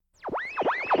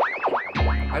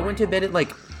I went to bed at like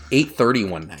 8:30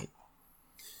 one night.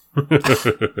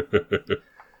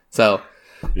 So,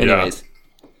 anyways,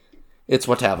 it's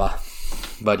whatever.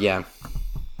 But yeah.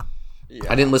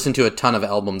 I didn't listen to a ton of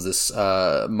albums this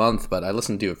month, but I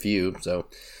listened to a few. So,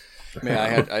 man,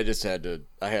 I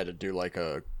had to do like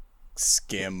a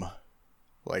skim,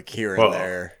 like here and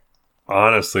there.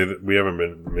 Honestly, we haven't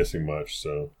been missing much.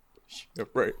 So,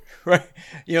 right.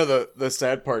 You know the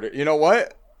sad part. You know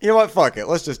what? Fuck it.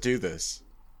 Let's just do this.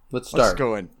 Let's start.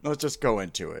 Let's just go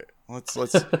into it.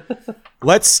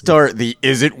 Let's start the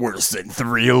Is It Worse Than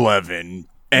 311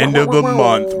 end of the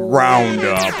month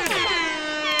roundup.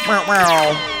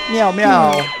 Meow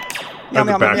meow. And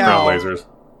the background lasers.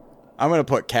 I'm gonna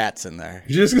put cats in there.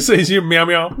 You're just gonna say meow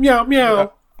meow meow meow.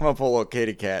 I'm gonna put little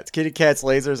kitty cats,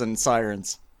 lasers, and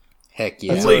sirens. Heck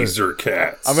yeah! Laser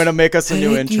cats. I'm gonna make us a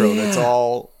new intro. That's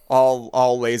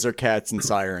all laser cats and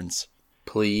sirens.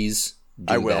 Please,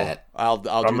 I will. That. I'll do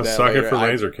that. I'm a sucker later. for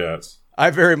laser cats. I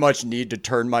very much need to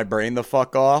turn my brain the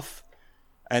fuck off.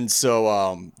 And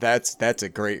so that's a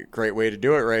great way to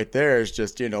do it right there is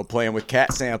just, playing with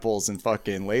cat samples and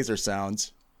fucking laser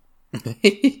sounds.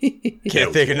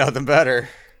 Can't think of nothing better.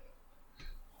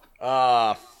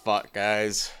 Fuck,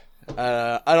 guys.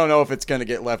 I don't know if it's going to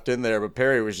get left in there, but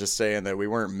Perry was just saying that we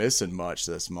weren't missing much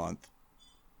this month.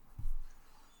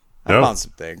 I found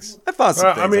some things.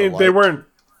 I mean, they weren't.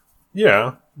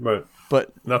 Yeah, but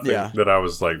nothing yeah. that I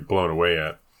was like blown away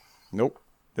at. Nope.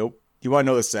 You want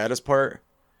to know the saddest part?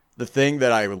 The thing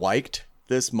that I liked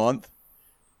this month,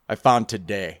 I found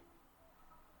today.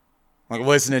 I'm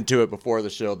listening to it before the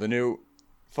show. The new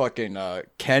fucking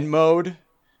Ken mode.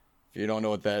 If you don't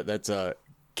know what that's a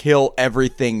kill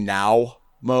everything now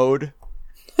mode.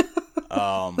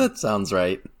 That sounds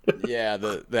right. Yeah,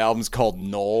 the album's called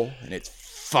Null, and it's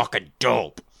fucking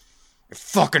dope. It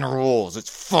fucking rules.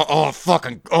 It's oh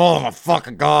my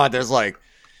fucking god. There's like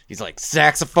these like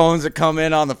saxophones that come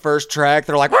in on the first track.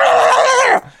 They're like,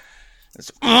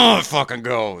 it fucking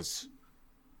goes.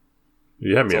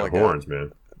 You had me at horns,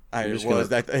 man. I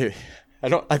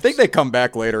think they come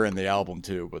back later in the album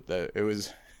too, but it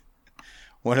was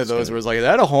one of those where it's like, is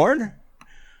that a horn?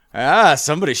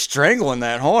 Somebody's strangling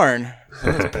that horn.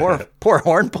 Poor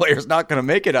horn player's not going to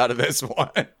make it out of this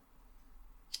one.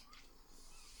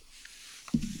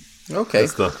 Okay.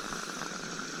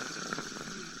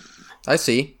 I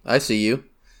see you.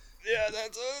 Yeah,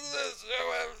 that's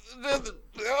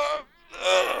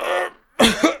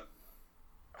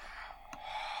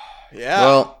yeah.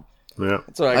 Well, yeah.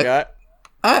 That's what I got.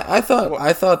 I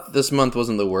thought this month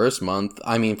wasn't the worst month.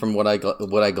 I mean, from what I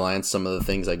glanced, some of the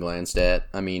things I glanced at.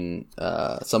 I mean,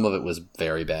 some of it was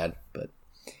very bad, but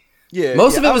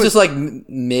most of it was just like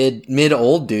mid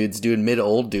old dudes doing mid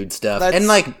old dude stuff, and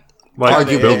like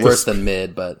arguably worse than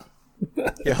mid, but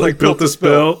like built to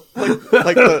spill.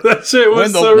 Like that shit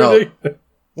was so ridiculous.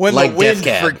 When like the wind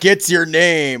Death Cab. Forgets your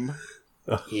name.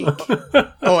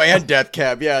 And Death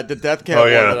Cab. Yeah, the Death Cab one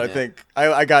that I think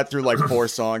I got through like 4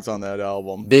 songs on that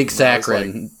album. Big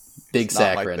Saccharine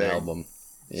album.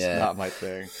 Yeah, it's not my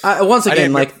thing. Once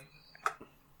again, like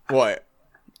what?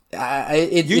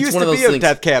 You used to be a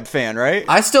Death Cab fan, right?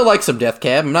 I still like some Death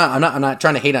Cab. I'm not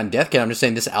trying to hate on Death Cab. I'm just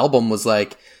saying this album was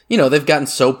like, they've gotten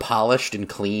so polished and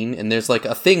clean, and there's like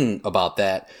a thing about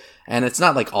that. And it's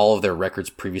not like all of their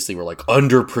records previously were like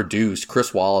underproduced.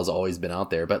 Chris Wall has always been out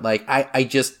there, but like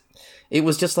it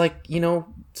was just like,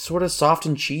 sort of soft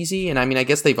and cheesy. And I mean, I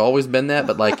guess they've always been that,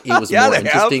 but like it was more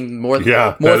interesting. More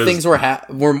things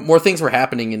were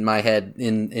happening in my head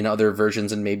in other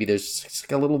versions, and maybe there's just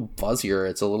like a little fuzzier.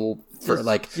 It's a little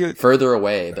further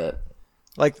away, but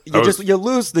like you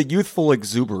lose the youthful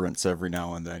exuberance every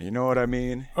now and then. You know what I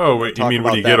mean? Oh, wait, you mean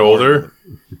when you get older?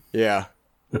 Yeah.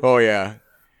 Oh yeah.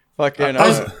 Fucking.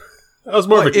 I was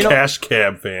more of a Cash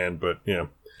Cab fan, but yeah.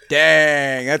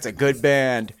 Dang, that's a good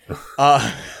band.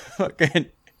 Fucking.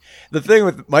 The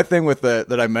thing with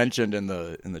that I mentioned in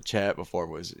the chat before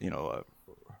was,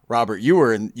 Robert, you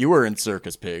were in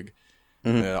Circus Pig,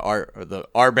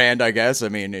 our band, I guess. I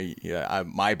mean,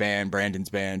 my band, Brandon's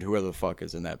band, whoever the fuck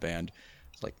is in that band.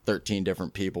 It's like 13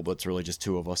 different people, but it's really just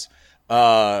 2 of us.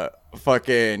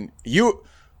 Fucking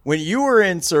when you were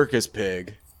in Circus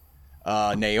Pig.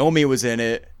 Naomi was in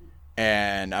it,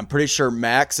 and I'm pretty sure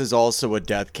Max is also a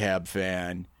Death Cab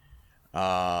fan.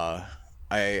 I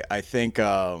think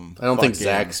I don't think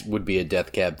Zach would be a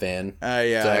Death Cab fan.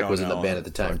 Yeah, Zach was in the band at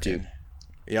the time too.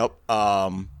 Yep.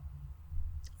 Man,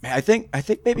 I think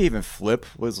maybe even Flip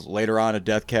was later on a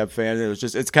Death Cab fan.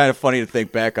 It's kind of funny to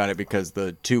think back on it because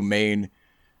the 2 main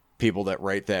people that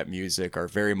write that music are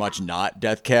very much not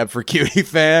Death Cab for Cutie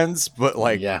fans, but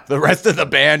the rest of the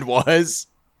band was.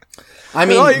 I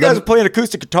mean, you guys are playing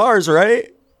acoustic guitars, right?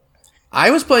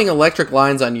 I was playing electric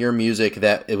lines on your music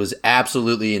that it was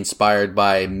absolutely inspired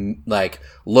by like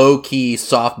low key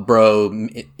soft bro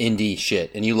indie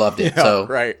shit, and you loved it. Yeah, so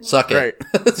right, suck it. Right.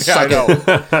 Suck I know.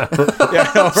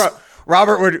 Yeah, I know.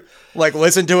 Robert would like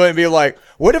listen to it and be like,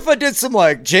 "What if I did some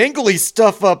like jangly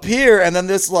stuff up here, and then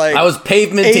this like I was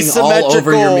pavementing all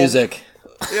over your music."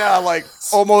 Yeah, like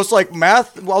almost like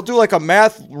math. I'll do like a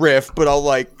math riff, but I'll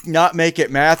like not make it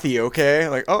mathy. Okay,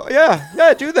 like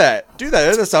yeah, do that.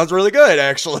 That sounds really good,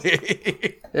 actually.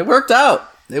 It worked out.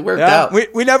 Out.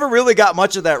 We never really got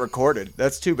much of that recorded.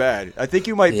 That's too bad. I think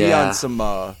you might be on some.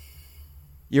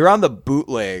 You're on the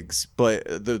bootlegs, but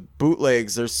the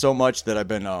bootlegs, there's so much that I've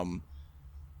been.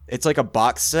 It's like a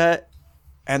box set,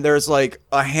 and there's like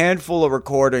a handful of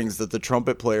recordings that the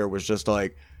trumpet player was just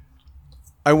like,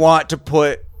 I want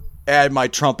to add my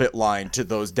trumpet line to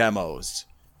those demos.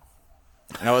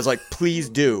 And I was like, please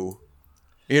do.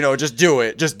 Just do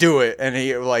it. And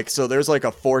he like, so there's like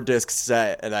a 4-disc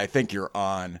set, and I think you're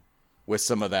on with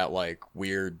some of that like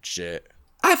weird shit.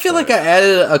 I feel like I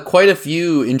added quite a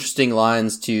few interesting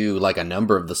lines to like a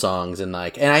number of the songs, and I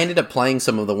ended up playing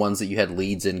some of the ones that you had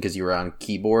leads in because you were on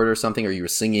keyboard or something, or you were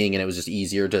singing, and it was just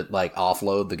easier to like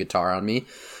offload the guitar on me.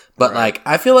 But like,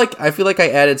 I feel like I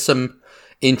added some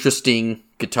interesting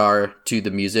guitar to the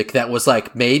music that was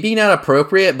like maybe not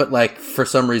appropriate, but like for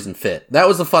some reason fit. That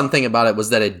was the fun thing about it,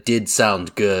 was that it did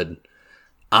sound good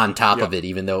on top of it,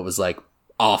 even though it was like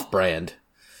off-brand.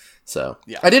 So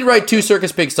I did write 2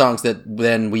 Circus Pig songs that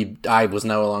then I was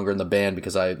no longer in the band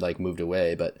because I like moved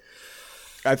away. But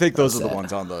I think those are the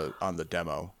ones on the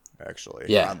demo, actually.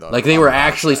 Yeah, like they were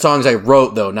actually songs I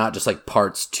wrote though, not just like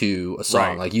parts to a song.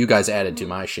 Right. Like you guys added to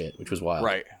my shit, which was wild.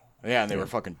 Right. Yeah, and they were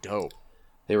fucking dope.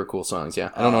 They were cool songs. Yeah,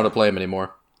 I don't know how to play them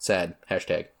anymore. Sad.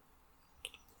 Hashtag.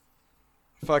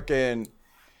 Fucking.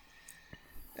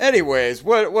 Anyways,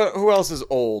 what? Who else is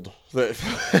old?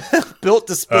 Built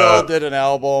to Spill did an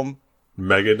album.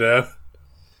 Megadeth.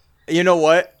 You know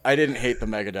what? I didn't hate the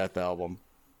Megadeth album.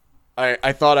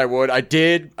 I thought I would. I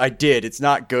did. It's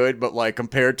not good, but like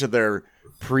compared to their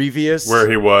previous, where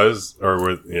he was, or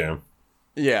with yeah.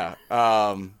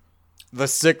 The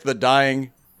Sick, the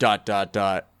Dying, ...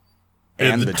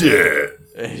 and the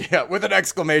Dead. Yeah, with an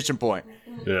exclamation point.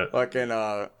 Yeah. Fucking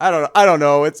I don't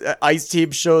know. It's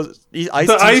Ice-T shows. The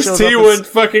Ice-T went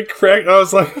fucking cracked. I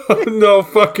was like, oh, no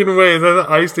fucking way. Is that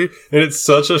the Ice-T? And it's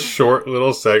such a short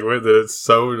little segment that it's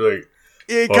so like.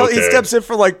 He steps in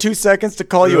for like 2 seconds to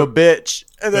call you a bitch,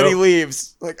 and then he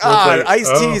leaves. Like,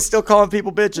 Ice-T is still calling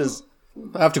people bitches.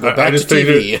 I have to go back to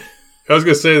TV. I was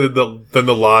gonna say that then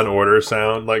the Law and Order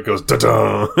sound like goes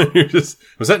da-da. You're just,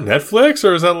 was that Netflix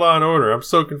or is that Law and Order? I'm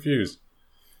so confused.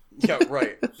 Yeah,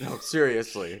 right. No,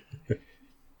 seriously.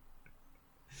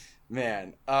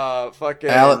 Man, fucking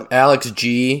Alex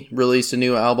G released a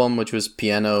new album, which was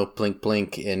piano, plink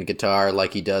plink, and guitar,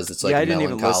 like he does. It's like I didn't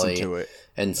melancholy even listen to it.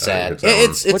 And sad.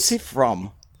 It's what's he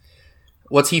from?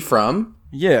 What's he from?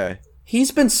 Yeah,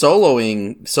 he's been solo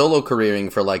careering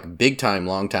for like big time,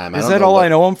 long time. Is that all I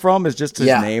know him from? Is just his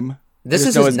name? This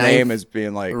is his name as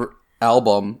being like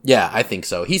album. Yeah, I think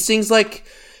so. He sings like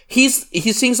he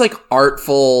sings like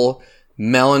artful,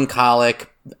 melancholic,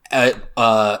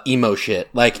 emo shit.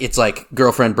 Like it's like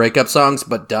girlfriend breakup songs,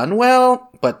 but done well,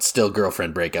 but still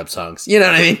girlfriend breakup songs. You know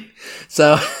what I mean?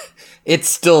 So it's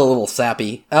still a little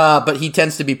sappy. But he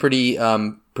tends to be pretty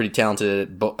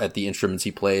talented at the instruments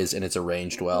he plays, and it's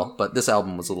arranged well. But this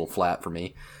album was a little flat for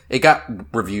me. It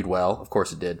got reviewed well, of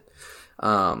course it did.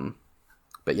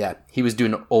 But yeah, he was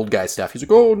doing old guy stuff. He's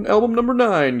like, oh, album number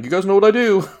 9. You guys know what I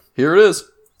do. Here it is.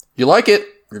 You like it,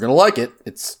 you're gonna like it.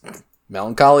 It's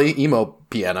melancholy emo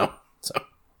piano, so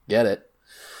get it.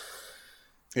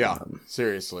 Yeah,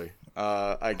 seriously.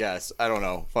 I guess. I don't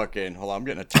know. Fucking, hold on, I'm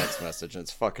getting a text message and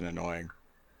it's fucking annoying.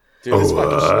 Dude, this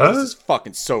is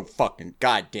fucking so fucking,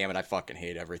 god damn it, I fucking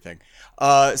hate everything.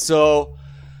 I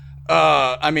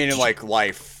mean, in like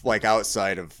life, like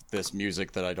outside of this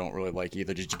music that I don't really like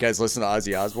either. Did you guys listen to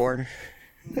Ozzy Osbourne?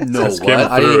 No, what?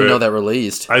 I didn't even know that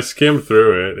released. I skimmed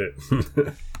through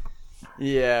it.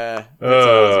 Yeah.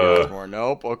 Ozzy Osbourne.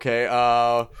 Nope. Okay.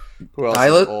 Who else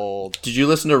is old? Did you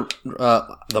listen to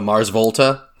the Mars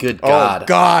Volta? Good God. Oh,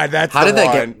 God. That's How did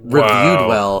that get reviewed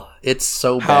well? It's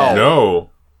so bad. No.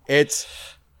 It's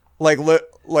like,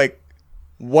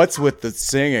 what's with the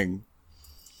singing?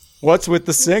 What's with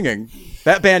the singing?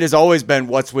 That band has always been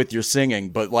what's with your singing,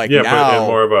 but like now... but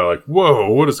more about like,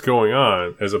 whoa, what is going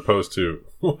on? As opposed to,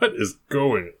 what is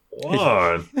going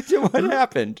on? What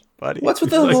happened, buddy? What's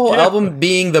with the whole album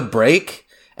being The Break?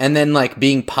 and then like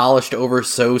being polished over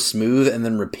so smooth and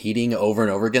then repeating over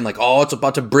and over again, like, oh, it's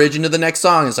about to bridge into the next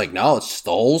song. It's like, no, it's just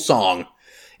the whole song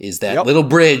is that little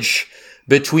bridge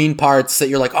between parts that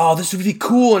you're like, oh, this would be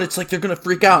cool, and it's like they're gonna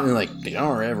freak out, and you're like, they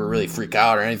don't ever really freak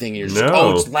out or anything. You're just like,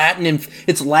 oh,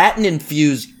 it's Latin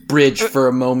infused bridge for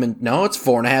a moment. No, it's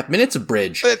 4.5 minutes of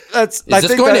bridge. Is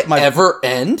this going to ever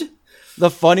end? The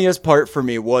funniest part for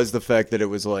me was the fact that it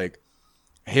was like,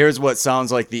 here's what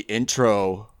sounds like the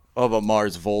intro of a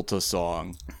Mars Volta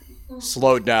song,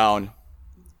 slowed down,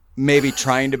 maybe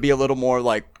trying to be a little more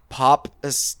like pop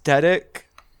aesthetic.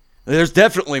 There's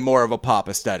definitely more of a pop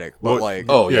aesthetic, but like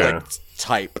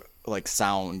type, like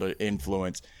sound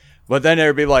influence. But then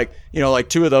there'd be like, like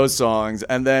two of those songs,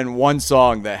 and then one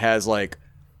song that has like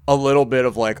a little bit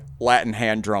of like Latin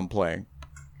hand drum playing.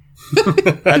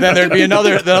 And then there'd be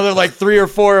another like 3 or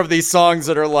 4 of these songs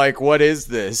that are like, what is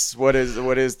this? What is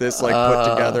this like put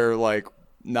together, like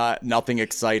nothing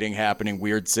exciting happening,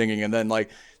 weird singing, and then like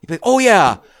you'd be like, oh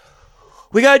yeah,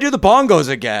 we gotta do the bongos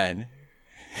again.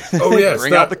 Oh yeah,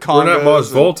 bring out the congas. We're not Mars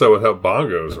Volta without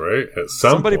bongos, right? At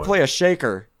somebody point. Play a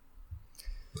shaker,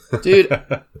 dude.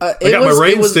 I got my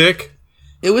rain stick.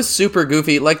 It was super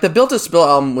goofy. Like the Built to Spill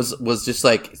album was just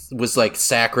like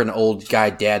saccharine old guy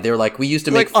dad. They were like, we used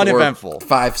to make like uneventful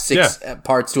 5, 6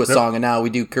 parts to a song, and now we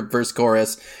do verse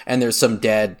chorus, and there's some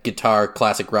dad guitar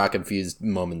classic rock infused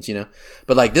moments,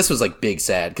 But like this was like big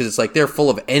sad because it's like they're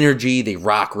full of energy. They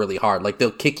rock really hard. Like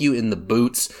they'll kick you in the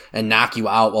boots and knock you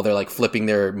out while they're like flipping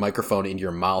their microphone into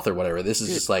your mouth or whatever. This is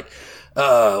just like,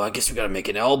 I guess we gotta make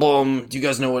an album. Do you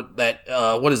guys know what that,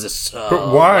 what is this?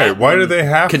 But why? Why do they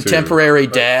have Contemporary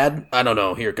dad? I don't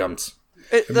know. Here it comes.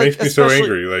 It makes me so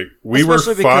angry. Like, we were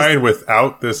fine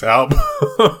without this album.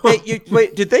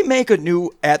 Wait, did they make a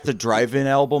new At the Drive-In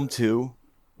album too?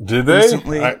 Did they?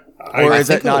 Recently? Or is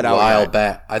that not out yet?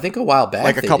 Back. I think a while back.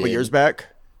 Like a couple years back?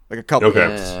 Like a couple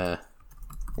years.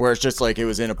 Where it's just like it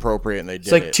was inappropriate and they did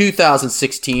it. It's like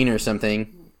 2016 or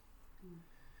something.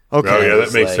 Okay, oh yeah,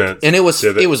 that makes sense. And it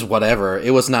was whatever.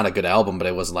 It was not a good album, but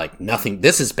it was like nothing.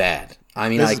 This is bad. I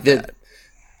mean, this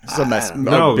is a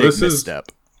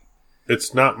misstep.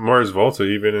 It's not Mars Volta,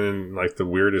 even in like the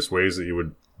weirdest ways that you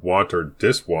would want or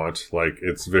diswant. Like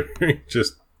it's very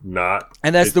just not.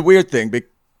 And that's the weird thing.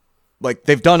 Like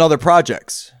they've done other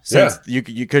projects since you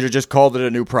could have just called it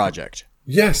a new project.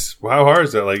 Yes. How hard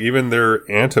is that? Like even their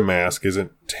Antimask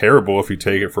isn't terrible if you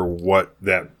take it for what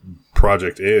that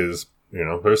project is.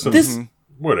 There's some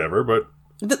whatever, but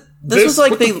this was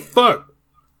like fuck.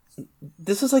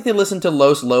 This was like they listened to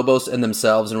Los Lobos and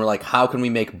themselves and were like, how can we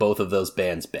make both of those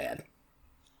bands bad?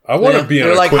 I want to be on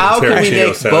They're a like, Quentin how can we Tarantino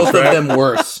make soundtrack? both of them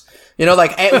worse?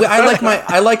 Like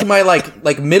I like my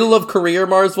like middle of career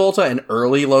Mars Volta and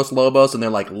early Los Lobos, and they're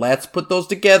like, let's put those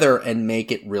together and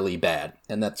make it really bad,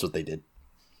 and that's what they did.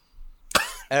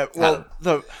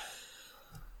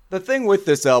 The thing with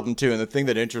this album too, and the thing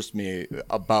that interests me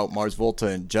about Mars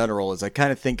Volta in general, is I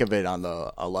kind of think of it on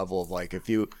a level of like, if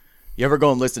you ever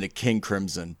go and listen to King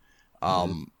Crimson,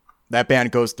 that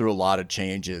band goes through a lot of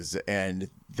changes, and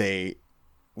they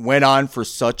went on for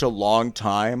such a long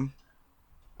time.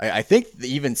 I think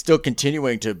even still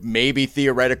continuing to, maybe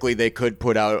theoretically they could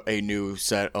put out a new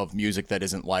set of music that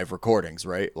isn't live recordings,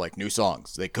 right? Like new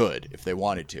songs. They could if they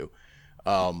wanted to.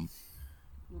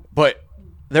 But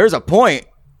there's a point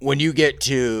when you get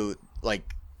to like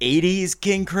 80s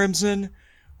King Crimson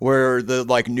where the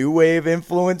like new wave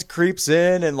influence creeps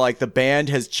in, and like the band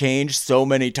has changed so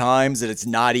many times that it's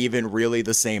not even really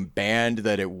the same band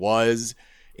that it was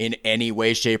in any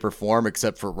way, shape, or form,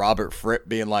 except for Robert Fripp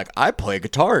being like, I play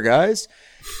guitar, guys.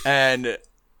 And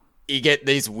you get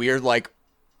these weird like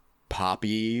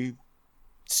poppy,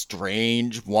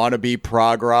 strange, wannabe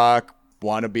prog rock,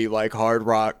 wannabe like hard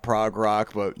rock, prog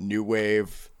rock, but new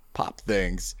wave pop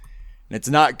things. And it's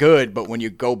not good, but when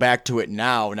you go back to it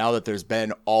now that there's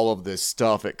been all of this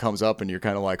stuff, it comes up and you're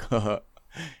kind of like,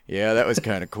 yeah, that was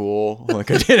kind of cool.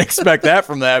 Like I didn't expect that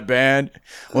from that band.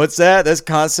 What's that? This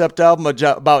concept album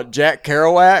about Jack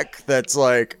Kerouac that's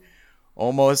like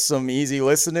almost some easy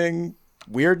listening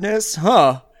weirdness,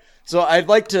 huh? So I'd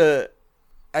like to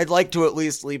at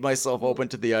least leave myself open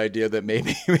to the idea that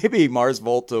maybe Mars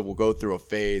Volta will go through a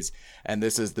phase, and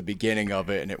this is the beginning of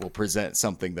it, and it will present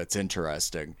something that's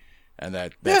interesting and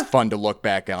that's fun to look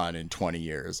back on in 20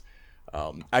 years.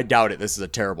 I doubt it. This is a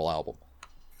terrible album.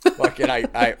 Fucking,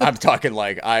 I'm talking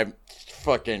like I'm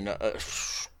fucking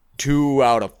 2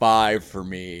 out of 5 for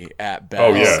me at best.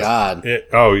 Oh yeah, God.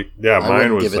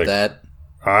 Mine was give like, it that.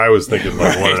 I was thinking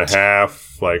like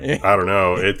 1.5. Like I don't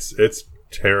know. It's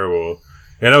terrible.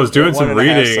 And I was doing some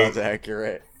reading. Sounds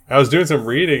accurate. I was doing some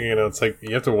reading, and it's like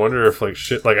you have to wonder if like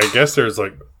shit. Like I guess there's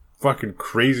like fucking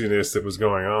craziness that was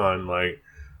going on. Like,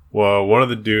 well, one of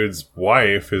the dude's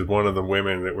wife is one of the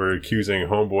women that were accusing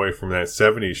Homeboy from that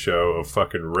 '70s show of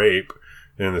fucking rape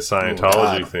in the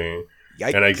Scientology thing.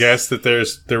 Yikes. And I guess that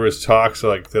there was talks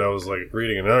like that. I was like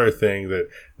reading another thing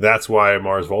that's why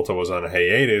Mars Volta was on a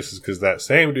hiatus, is because that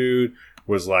same dude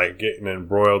was like getting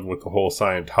embroiled with the whole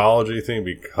Scientology thing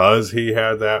because he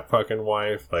had that fucking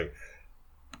wife. Like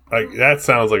that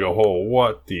sounds like a whole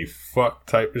what the fuck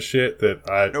type of shit that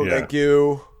Thank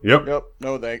you. Yep.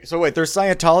 No thank you. So wait, there's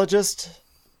Scientologists?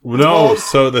 No,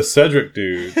 so the Cedric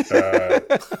dude.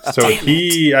 So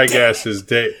he, I guess,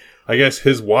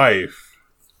 his wife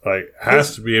like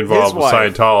has to be involved with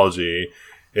Scientology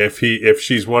if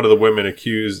she's one of the women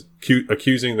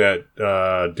accusing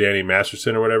that Danny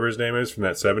Masterson or whatever his name is from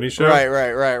that '70s show. Right.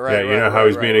 Yeah, you know how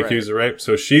he's being accused of rape.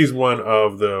 So she's one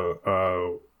of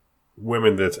the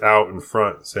women that's out in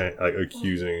front saying like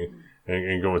accusing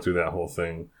and going through that whole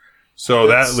thing. So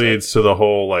that leads to the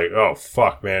whole like, oh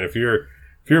fuck, man, if you're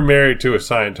married to a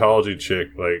Scientology chick,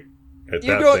 like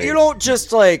you don't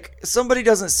just like somebody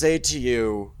doesn't say to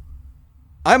you,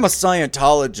 I'm a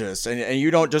Scientologist, and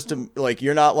you don't just like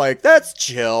you're not like that's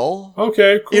chill.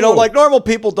 Okay, cool. You know, like normal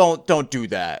people don't do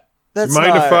that. That's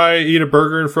mind if I eat a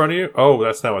burger in front of you? Oh,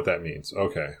 that's not what that means.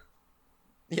 Okay.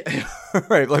 Yeah,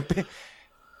 right. Like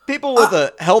people with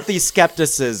a healthy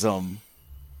skepticism,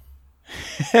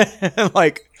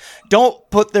 like don't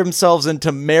put themselves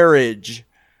into marriage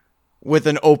with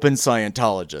an open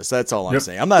Scientologist. That's all I'm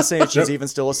saying. I'm not saying she's even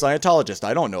still a Scientologist.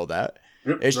 I don't know that.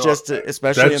 It's just,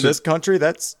 especially in this country,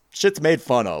 that's shit's made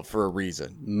fun of for a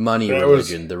reason. Money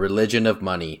religion, the religion of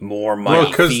money. More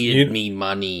money, feed me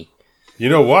money. You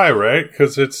know why, right?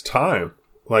 Because it's time.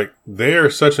 Like, they are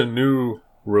such a new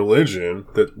religion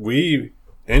that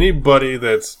anybody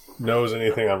that knows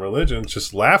anything on religion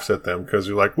just laughs at them because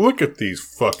you're like, look at these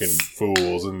fucking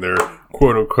fools and their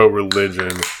quote-unquote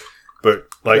religion. But,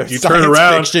 like, you turn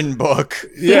around... Science fiction book.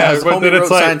 Yeah, but then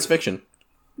it's like... science fiction.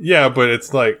 Yeah, but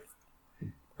it's like...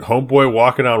 Homeboy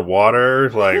walking on water,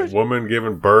 like woman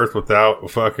giving birth without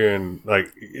fucking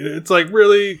like it's like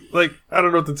really like I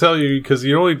don't know what to tell you because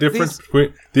the only difference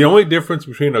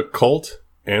between a cult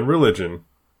and religion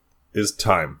is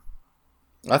time.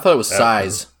 I thought it was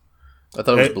size. I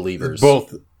thought it was believers.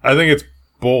 Both. I think it's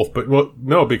both, but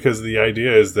no, because the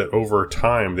idea is that over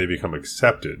time they become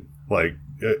accepted. Like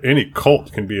any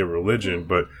cult can be a religion,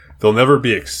 but they'll never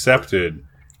be accepted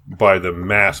by the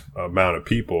mass amount of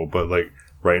people. But like.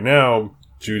 Right now,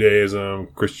 Judaism,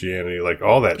 Christianity, like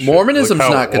all that shit. Mormonism's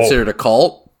not considered a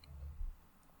cult.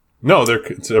 No,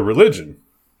 it's a religion.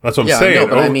 That's what I'm saying. I know,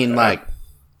 but I mean, like...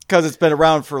 Because it's been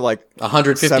around for like...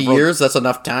 150 years? That's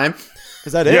enough time?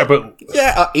 Is that it? Yeah, but...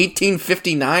 Yeah,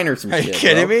 1859 or some shit. Are you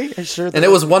kidding me? Sure. And it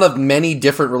was one of many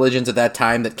different religions at that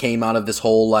time that came out of this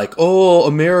whole, like, oh,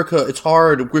 America, it's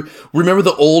hard. Remember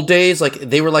the old days? Like,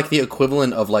 they were like the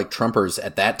equivalent of, like, Trumpers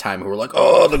at that time who were like,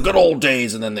 oh, the good old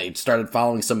days. And then they started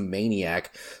following some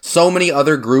maniac. So many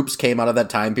other groups came out of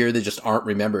that time period that just aren't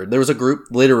remembered. There was a group,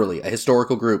 literally, a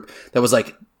historical group, that was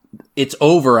like, it's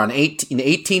over in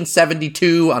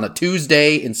 1872 on a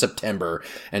Tuesday in September.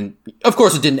 And of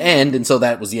course it didn't end, and so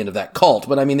that was the end of that cult.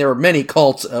 But I mean, there were many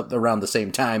cults around the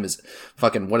same time as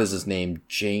fucking, what is his name?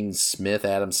 James Smith,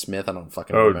 Adam Smith? I don't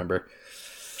fucking remember.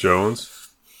 Jones?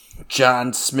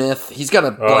 John Smith. He's got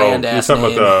a bland ass name. You're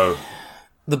talking about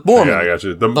the Mormon. Yeah, I got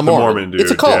you. The Mormon dude.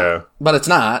 It's a cult, yeah. but it's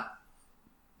not.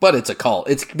 But it's a cult.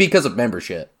 It's because of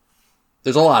membership.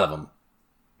 There's a lot of them.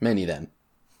 Many of them.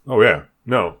 Oh, yeah.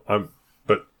 No,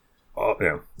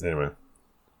 yeah.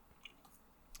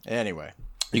 Anyway.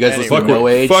 You guys listen to No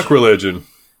Age? Fuck religion.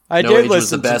 I No did Age listen was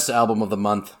the best album of the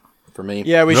month for me.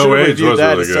 Yeah, we No should have Age reviewed was that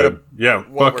really instead good. of... Yeah,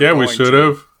 what fuck yeah, we should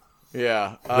have.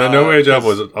 Yeah. The No Age album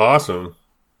was awesome.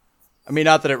 I mean,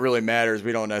 not that it really matters.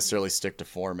 We don't necessarily stick to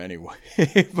form anyway.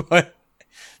 But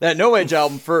that No Age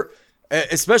album,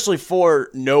 especially for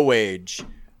No Age,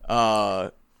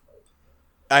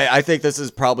 I think this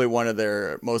is probably one of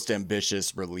their most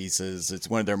ambitious releases. It's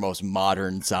one of their most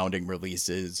modern sounding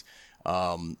releases.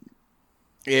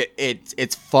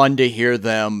 It's fun to hear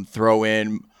them throw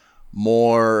in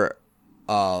more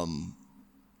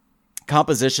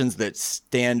compositions that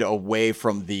stand away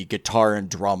from the guitar and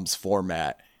drums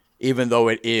format, even though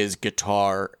it is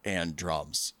guitar and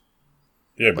drums.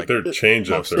 Yeah, but their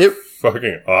change-ups are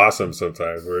fucking awesome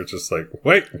sometimes, where it's just like,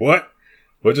 wait, what?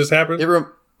 What just happened?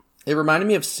 It reminded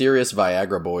me of Serious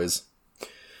Viagra Boys.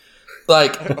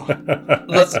 Like, or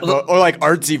like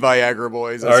artsy Viagra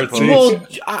Boys. I suppose. Well,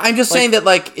 I'm just saying that,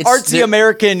 like, it's artsy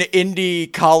American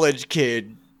indie college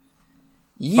kid.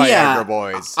 Viagra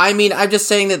Boys. I mean, I'm just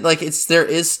saying that like there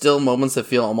is still moments that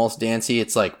feel almost dancey.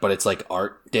 It's like, but it's like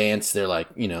art dance. They're like,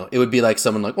 you know, it would be like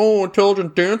someone like, oh,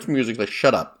 intelligent dance music. Like,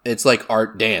 shut up. It's like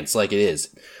art dance, like it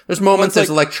is. There's moments, there's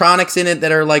electronics in it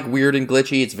that are like weird and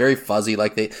glitchy. It's very fuzzy,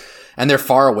 and they're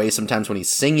far away sometimes when he's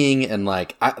singing. And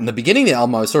like in the beginning of the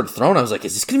album, I was sort of thrown. I was like,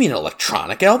 is this going to be an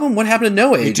electronic album? What happened to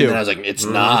No Age? And then I was like, it's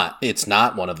not. It's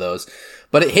not one of those.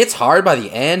 But it hits hard by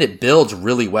the end. It builds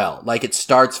really well. Like it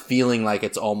starts feeling like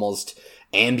it's almost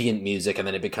ambient music, and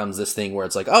then it becomes this thing where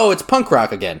it's like, oh, it's punk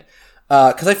rock again.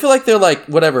 Because I feel like they're like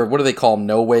whatever. What do they call them?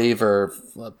 No wave or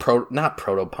not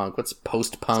proto punk? What's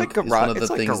post punk? It's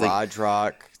like garage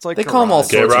rock. It's like they call them all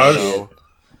sorts of shit.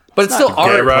 But it's still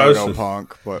art. Proto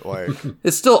punk, but like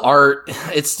it's still art.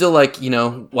 It's still like, you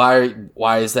know,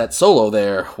 why is that solo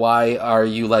there? Why are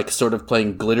you like sort of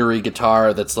playing glittery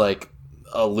guitar that's like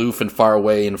aloof and far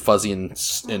away and fuzzy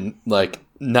and like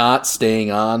not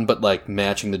staying on but like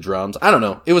matching the drums? I don't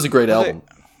know. It was a great album.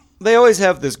 They always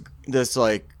have this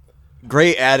like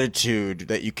great attitude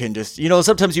that you can just, you know,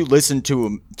 sometimes you listen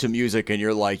to music and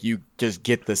you're like, you just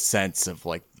get the sense of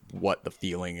like what the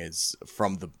feeling is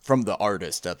from the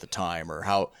artist at the time, or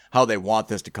how they want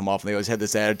this to come off. And they always had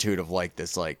this attitude of like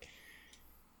this like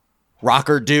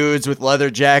rocker dudes with leather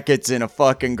jackets in a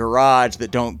fucking garage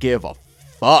that don't give a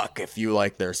fuck if you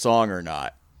like their song or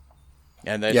not.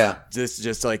 And then this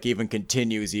just like even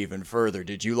continues even further.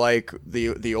 Did you like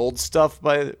the old stuff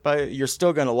by you're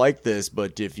still gonna like this,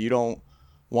 but if you don't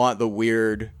want the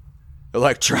weird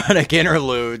electronic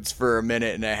interludes for a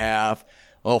minute and a half,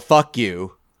 well, fuck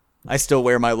you. I still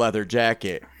wear my leather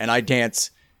jacket and I dance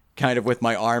kind of with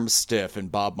my arms stiff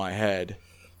and bob my head.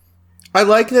 I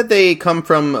like that they come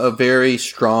from a very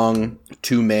strong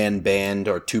two-man band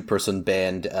or two-person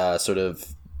band sort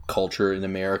of culture in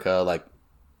America, like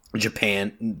what is it?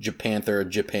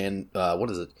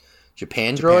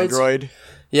 Japandroids?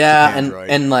 Yeah, Japandroid.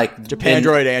 and like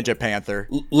Japandroid and Japanther.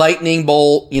 Lightning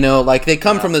Bolt, you know, like they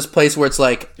come from this place where it's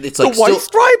like the White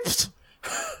Stripes.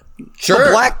 Sure.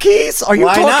 The Black Keys? Are you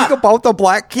talking about the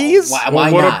Black Keys? Why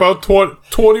what not? about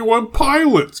 21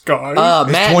 Pilots, guys?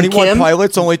 Matt 21 and Kim?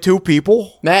 Pilots, only 2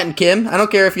 people? Matt and Kim. I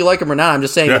don't care if you like them or not. I'm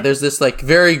just saying that there's this like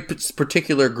very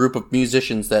particular group of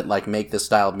musicians that like make this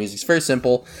style of music. It's very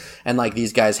simple, and like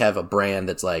these guys have a brand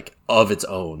that's like of its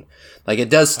own. Like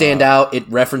it does stand out. It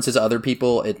references other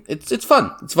people. It's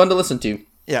fun. It's fun to listen to.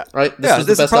 Yeah. Right. This was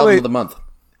the best album of the month.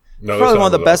 No, probably one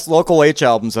of the best Local H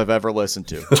albums I've ever listened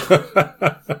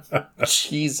to.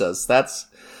 Jesus, that's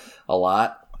a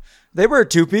lot. They were a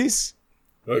 2-piece.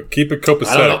 Keep it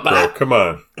copacetic, bro. Come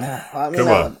on. Come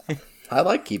on. I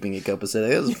like keeping it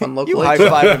copacetic. It was a fun Local You H.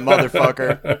 high-fiving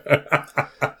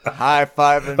motherfucker.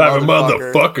 High-fiving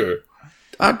motherfucker.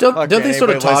 Don't they sort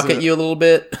of talk at you a little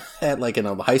bit at like in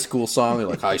a high school song? They're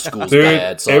like, high school's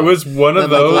bad. So it was one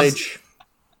of Local those. H.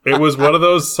 It was one of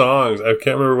those songs. I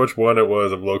can't remember which one it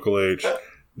was of Local H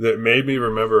that made me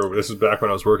remember. This is back when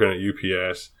I was working at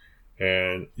UPS,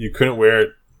 and you couldn't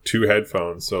wear 2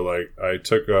 headphones. So like, I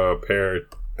took a pair of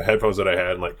headphones that I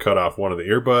had and like cut off one of the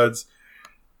earbuds.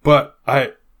 But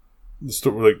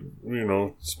spoiler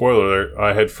alert,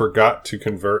 I had forgot to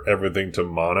convert everything to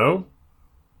mono.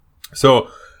 So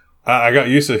I got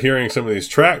used to hearing some of these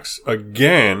tracks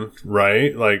again,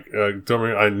 right? Like,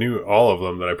 I knew all of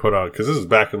them that I put on, because this is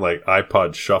back in like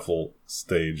iPod Shuffle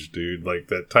stage, dude. Like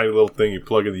that tiny little thing you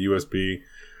plug in the USB.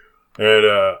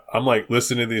 And I'm like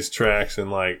listening to these tracks and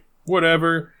like,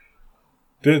 whatever.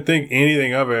 Didn't think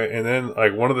anything of it. And then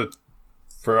like one of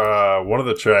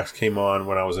the tracks came on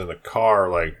when I was in the car,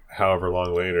 like however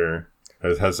long later.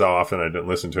 That's how often I didn't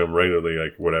listen to them regularly,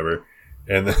 like whatever.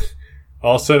 And then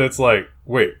all of a sudden it's like,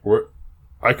 wait,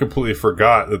 I completely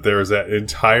forgot that there was that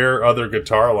entire other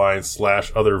guitar line /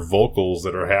 other vocals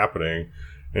that are happening.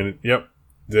 And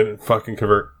didn't fucking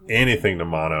convert anything to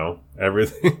mono.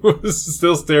 Everything was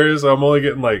still stereo, so I'm only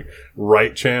getting like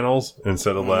right channels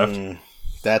instead of left.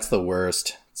 That's the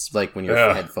worst. It's like when your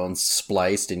headphones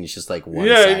spliced and it's just like one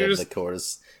side of the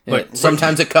chorus. Like,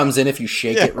 sometimes it comes in if you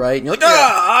shake it right. And you're like,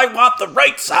 I want the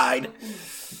right side.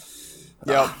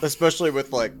 Yeah, especially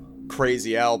with like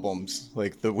crazy albums.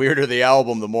 Like the weirder the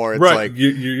album, the more it's like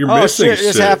you're missing shit.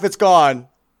 Just half it's gone.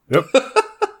 Yep.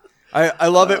 I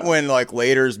love it when like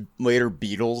later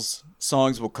Beatles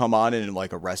songs will come on in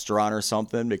like a restaurant or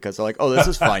something, because they're like, oh, this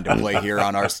is fine to play here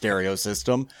on our stereo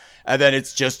system. And then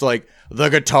it's just like the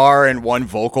guitar and one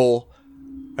vocal.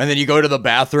 And then you go to the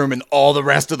bathroom and all the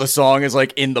rest of the song is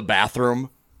like in the bathroom.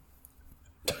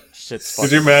 It's shit's Could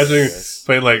fucking you imagine hilarious.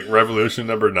 playing like Revolution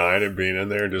 #9 and being in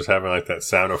there and just having like that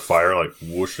sound of fire like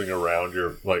whooshing around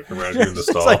your around you in the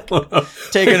stall? like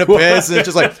taking a piss and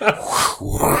it's just like,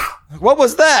 what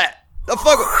was that? The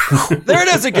fuck? There it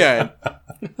is again.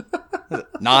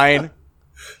 9.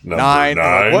 Number 9.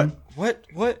 9. What?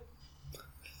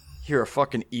 You're a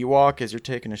fucking Ewok as you're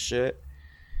taking a shit.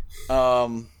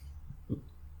 There's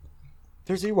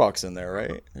Ewoks in there,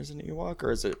 right? There's an Ewok,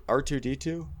 or is it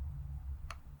R2D2?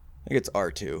 I think it's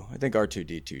R2. I think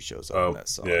R2D2 shows up in that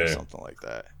song or something like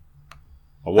that.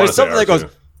 There's something that goes.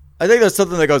 I think there's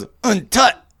something that goes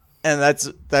untut, and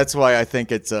that's why I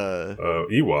think it's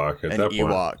Ewok at an that point.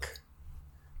 Ewok,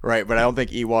 right? But I don't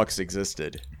think Ewoks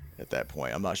existed at that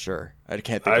point. I'm not sure. I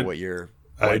can't think of what year.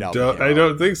 I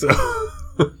don't think so.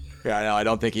 Yeah, no, I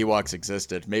don't think Ewoks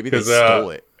existed. Maybe they stole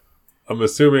it. I'm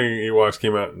assuming Ewoks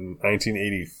came out in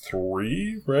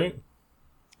 1983, right?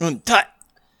 Untut.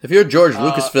 If you're a George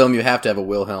Lucas film, you have to have a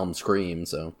Wilhelm scream.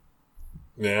 So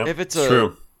Yeah, If it's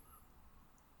true.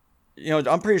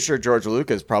 I'm pretty sure George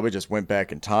Lucas probably just went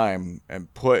back in time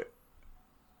and put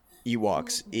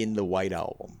Ewoks in the White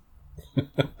Album.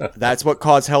 That's what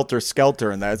caused Helter Skelter,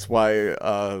 and that's why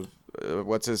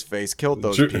what's his face killed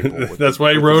those people. That's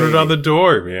why he wrote it on the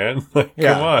door, man. Like,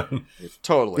 Yeah. Come on.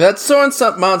 Totally. that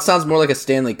sounds more like a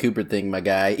Stanley Kubrick thing, my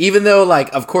guy. Even though,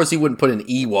 like, of course he wouldn't put in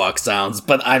Ewok sounds,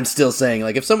 but I'm still saying,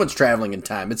 like, if someone's traveling in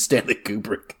time, it's Stanley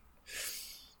Kubrick.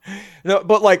 No,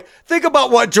 but like, think about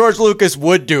what George Lucas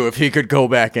would do if he could go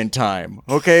back in time.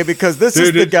 Okay, because this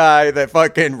is the guy that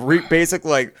fucking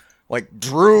basically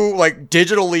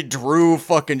digitally drew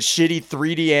fucking shitty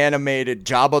 3D animated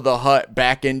Jabba the Hutt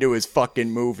back into his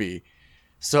fucking movie.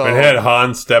 So And had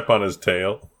Han step on his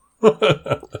tail.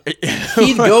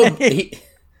 He'd go.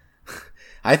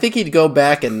 I think he'd go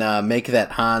back and make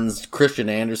that Hans Christian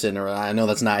Andersen, or I know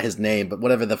that's not his name, but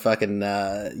whatever the fucking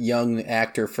young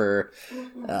actor for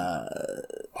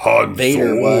Han Vader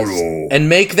Solo. was, and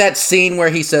make that scene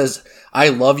where he says, "I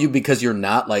love you because you're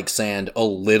not like sand," a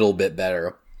little bit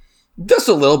better. Just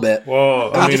a little bit.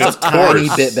 Well, I mean, just of a tiny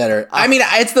course. bit better. I mean,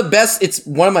 it's the best. It's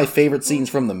one of my favorite scenes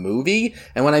from the movie.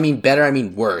 And when I mean better, I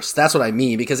mean worse. That's what I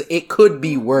mean, because it could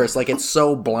be worse. Like, it's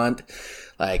so blunt.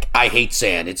 Like, I hate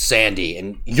sand. It's sandy.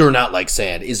 And you're not like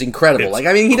sand is incredible. It's like,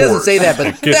 I mean, he doesn't coarse. say that, but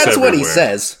It gets that's what he everywhere.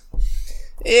 says.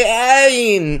 Yeah, I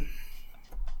mean,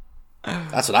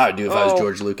 that's what I would do if I was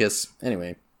George Lucas.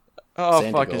 Anyway. Oh,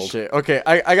 Sandy fucking Gold. shit. Okay,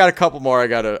 I got a couple more I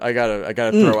gotta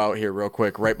throw out here real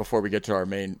quick right before we get to our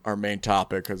main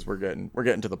topic, because we're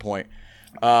getting to the point.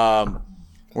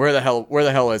 Where the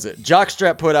hell is it?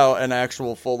 Jockstrap put out an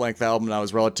actual full-length album, and I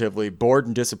was relatively bored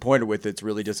and disappointed with it. It's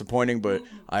really disappointing, but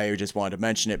I just wanted to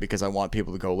mention it because I want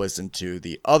people to go listen to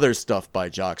the other stuff by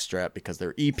Jockstrap, because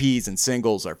their EPs and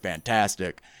singles are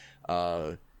fantastic.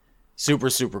 Super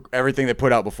everything they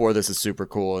put out before this is super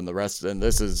cool, and the rest, and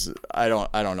this is I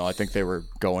don't know, I think they were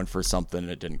going for something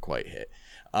and it didn't quite hit.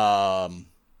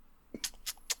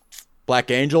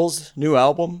 Black Angels new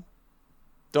album,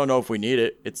 don't know if we need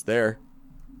it. It's there.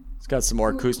 It's got some more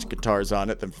acoustic guitars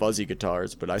on it than fuzzy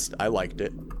guitars, but I liked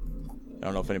it. I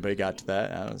don't know if anybody got to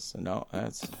that.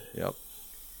 Yep.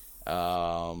 There's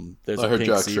I a heard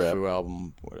Pink Jockstrap. Sifu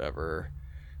album, whatever.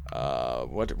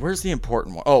 Where's the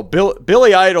important one? Oh,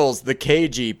 Billy Idol's The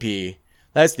KGP.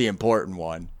 That's the important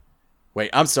one. Wait,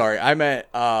 I'm sorry. I meant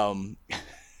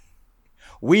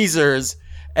Weezer's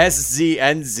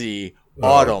SZNZ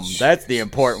Autumn. That's the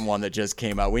important one that just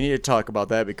came out. We need to talk about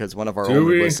that because one of our Do older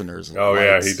we? listeners Oh,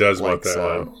 yeah, he does want that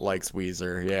one. likes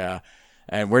Weezer, yeah.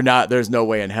 And there's no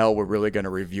way in hell we're really going to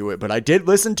review it, but I did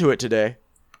listen to it today.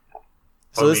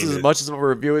 So this is as much of a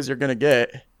review as you're going to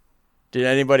get. Did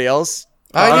anybody else?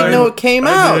 I didn't know it came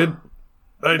out.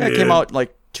 I did. It came out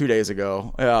like 2 days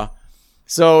ago. Yeah.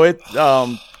 So it's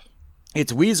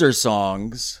Weezer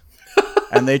songs,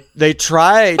 and they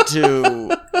try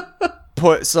to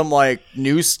put some like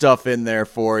new stuff in there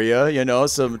for you,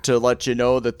 some to let you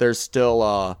know that they're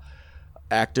still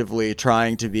actively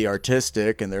trying to be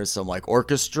artistic, and there's some like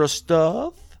orchestra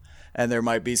stuff, and there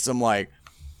might be some like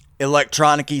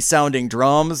electronic-y sounding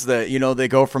drums that they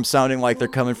go from sounding like they're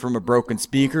coming from a broken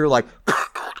speaker, like,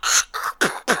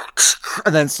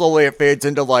 and then slowly it fades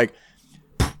into like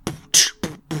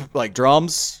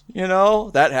drums.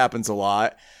 That happens a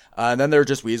lot. And then they're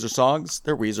just Weezer songs.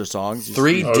 They're Weezer songs.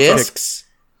 3 Oh, discs.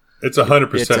 It's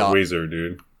 100% It's a- Weezer,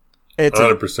 dude. It's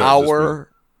 100% an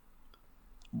hour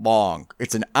long.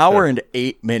 It's an hour and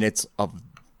 8 minutes of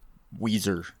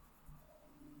Weezer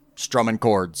strumming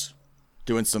chords,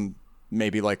 doing some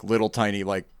maybe like little tiny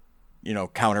like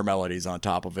counter melodies on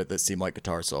top of it that seem like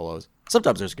guitar solos.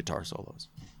 Sometimes there's guitar solos.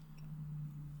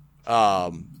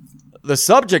 the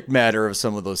subject matter of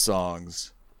some of those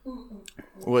songs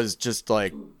was just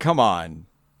like, come on,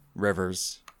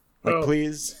 Rivers, like Oh.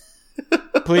 please,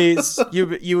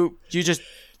 you just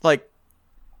like,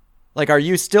 are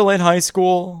you still in high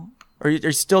school? Are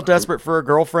you still desperate for a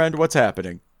girlfriend? What's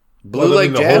happening? Blue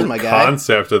Lake Jazz, whole my guy.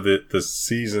 concept of the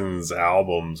seasons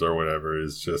albums or whatever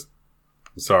is just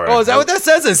sorry. Oh, is that what that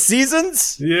says? Is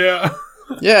seasons? Yeah.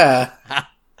 Yeah.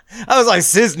 I was like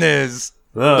Cisnes.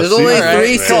 No, There's only seasons,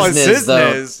 three man. Call it Cisnes,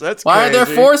 though. Cisnes. That's Why are there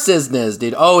crazy. 4 Cisnes,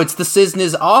 dude? Oh, it's the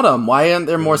Cisnes Autumn. Why aren't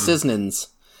there more Cisnes?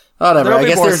 Whatever. There'll I be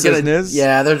guess more there's gonna. Cisnes.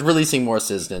 Yeah, they're releasing more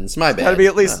Cisnes. My bad. Gotta be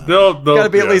at least They'll gotta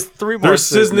be at yeah. least 3 more. There's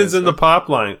Cisnes Cisnes. in the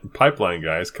pipeline,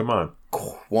 guys. Come on.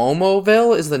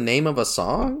 Cuomoville is the name of a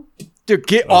song. Dude,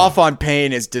 Get Off on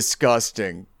Pain is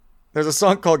disgusting. There's a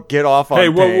song called Get Off on Hey,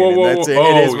 Pain. whoa! And that's it.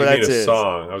 Oh, It is you what mean that a is.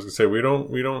 song? I was gonna say we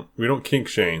don't kink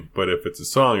shame, but if it's a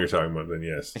song you're talking about, then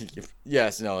yes.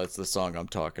 Yes, no, it's the song I'm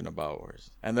talking about.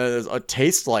 And then there's A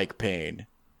Taste Like Pain.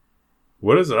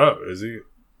 What is up? Is he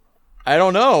I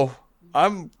don't know.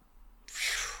 I'm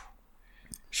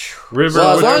River?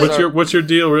 Well, as long as- what's your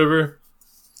deal, River?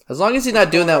 As long as he's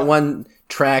not doing that one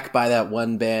track by that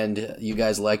one band you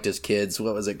guys liked as kids.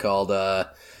 What was it called?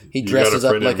 He dresses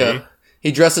up Friend like in Me?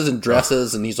 He dresses in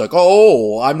dresses, and he's like,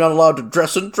 "Oh, I'm not allowed to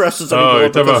dress in dresses Oh, anymore you're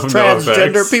talking because about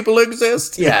transgender NoFX? people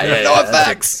exist." Yeah. no that's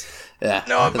effects. it. Yeah,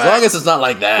 No as effects. long as it's not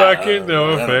like that. Fucking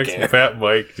no I don't effects. care. Fat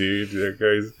Mike, dude. That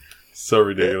guy's so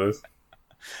ridiculous.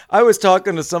 I was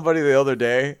talking to somebody the other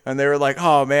day, and they were like,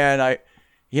 "Oh man, I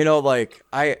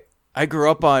grew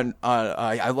up on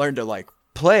I learned to like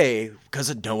play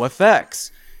because of No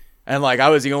Effects," and like I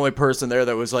was the only person there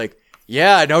that was like,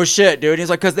 "Yeah, no shit, dude." He's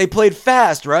like, "Cause they played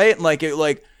fast, right?" And it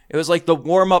was like the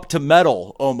warm up to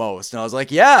metal almost, and I was like,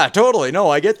 "Yeah, totally. No,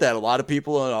 I get that. A lot of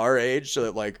people in our age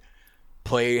that like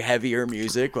play heavier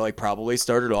music, like probably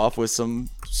started off with some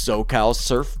SoCal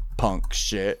surf punk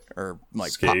shit or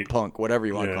like Skate. pop punk, whatever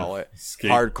you want to Yeah. call it, Skate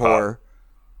hardcore."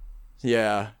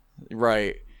 Yeah,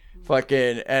 right.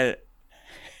 Fucking and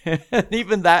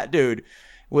even that dude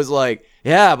was like,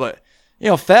 "Yeah, but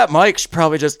Fat Mike should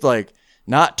probably just like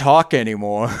not talk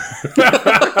anymore."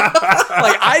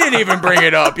 Like I didn't even bring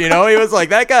it up, He was like,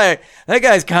 that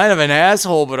guy's kind of an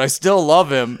asshole, but I still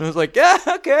love him. I was like, yeah,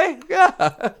 okay,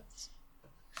 yeah.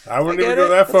 I wouldn't I even get go it.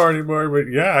 that far anymore, but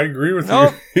yeah, I agree with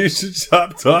Nope. you. He should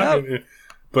stop talking.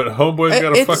 But Homeboy's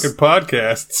got a It's- fucking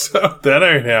podcast, so that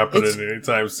ain't happening It's-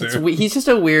 anytime soon. He's just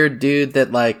a weird dude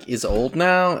that like is old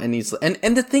now, and he's and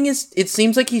the thing is, it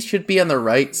seems like he should be on the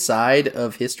right side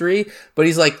of history, but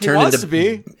he's like turned wants into to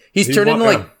be. He's He turned wa- into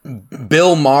like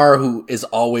Bill Maher, who has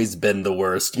always been the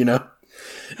worst.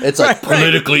 It's like Right.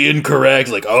 politically incorrect.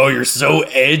 Like, oh, you're so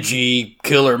edgy,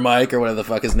 Killer Mike, or whatever the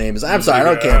fuck his name is. I'm sorry, I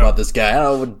don't care about this guy. I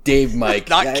don't know, Dave Mike,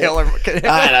 Not Killer.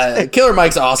 Killer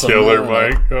Mike's awesome. Killer I don't know.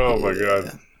 Mike. Oh my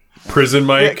god. Prison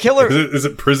Mike. Yeah, Killer- Is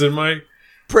it Prison Mike?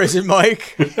 Prison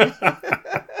Mike.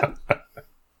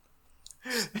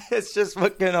 It's just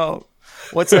fucking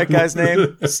what's that guy's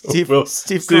name? Steve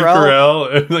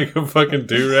Carell and like a fucking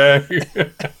do-rag.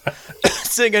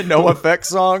 singing No Effects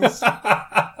songs.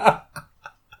 I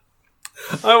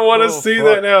want to Oh, see fuck.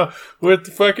 that now with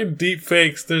the fucking deep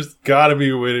fakes. There's got to be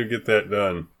a way to get that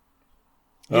done.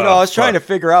 I was trying to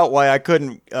figure out why I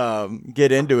couldn't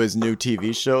get into his new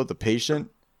TV show, The Patient.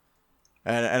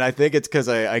 And I think it's because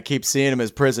I keep seeing him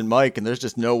as Prison Mike, and there's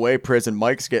just no way Prison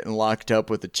Mike's getting locked up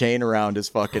with a chain around his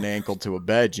fucking ankle to a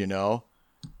bed,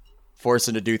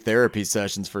 Forcing to do therapy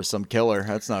sessions for some killer.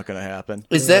 That's not going to happen.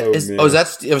 Is that Oh, is man. oh is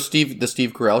that the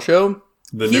Steve Carell show?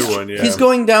 The He's, new one, yeah. He's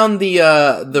going down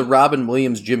the Robin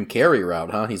Williams Jim Carrey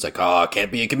route, huh? He's like, oh, I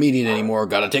can't be a comedian anymore.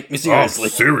 Gotta take me oh, seriously.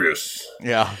 serious.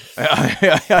 Yeah.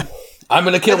 I'm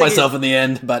gonna kill myself in the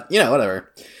end, but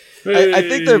whatever. I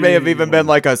think there may have even been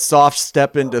like a soft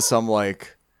step into some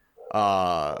like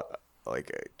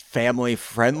family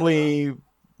friendly,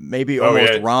 maybe Oh,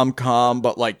 almost yeah. rom-com,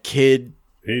 but like kid.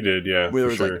 He did, yeah, Where for it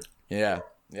was sure. like, yeah.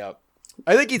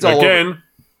 I think he's all over. Again,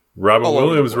 Robin all over the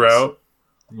Williams place. route.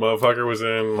 Motherfucker was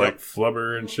in like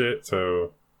Flubber and shit,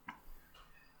 so.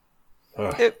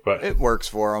 But It works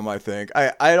for him, I think.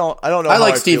 I don't know. I how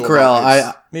like Steve feel Carell. about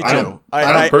his- me I too. don't- I, I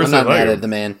don't I, I'm personally not like mad him. at the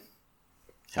man.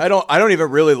 I don't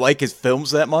even really like his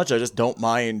films that much. I just don't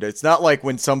mind. It's not like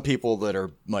when some people that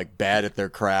are like bad at their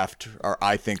craft, or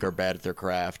I think are bad at their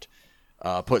craft,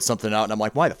 put something out, and I'm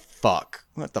like, why the fuck?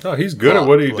 What the? no, he's good fuck? at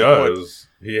what he Like, does.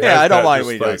 He Yeah, has I don't that mind just,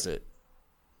 when he like- does it.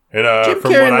 And Jim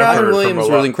from Carrey what and I've Robin heard, Williams from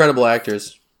were a lot, incredible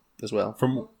actors as well.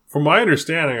 from my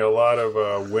understanding, a lot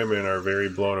of women are very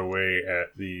blown away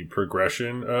at the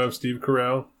progression of Steve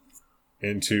Carell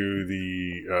into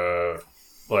the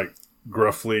like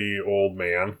gruffly old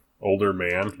man. older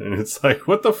man, and it's like,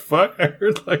 what the fuck? I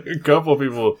heard like a couple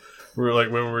people were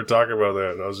like when we were talking about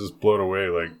that, and I was just blown away.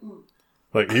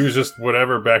 Like he was just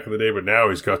whatever back in the day, but now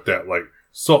he's got that like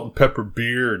salt and pepper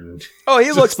beard. And oh,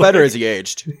 he looks better as he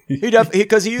aged.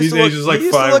 Because he used to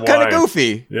look kind of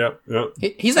goofy. Yep.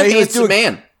 He's a handsome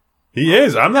man. He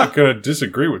is. I'm not going to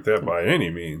disagree with that by any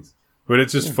means, but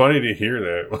it's just funny to hear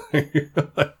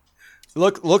that.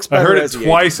 Looks better. I heard it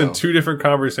twice in two different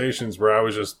conversations where I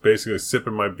was just basically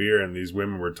sipping my beer, and these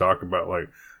women were talking about like,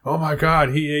 "Oh my god,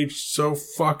 he aged so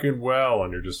fucking well,"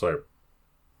 and you're just like,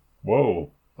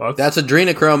 "Whoa, that's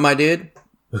adrenochrome, my dude."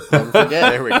 Never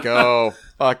forget. There we go.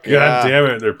 Fuck God damn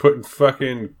it! They're putting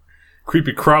fucking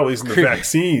creepy crawlies in the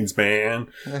vaccines, man.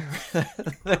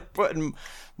 They're putting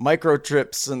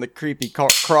microchips in the creepy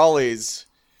crawlies.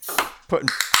 Putting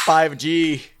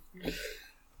 5G.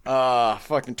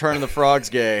 Fucking turning the frogs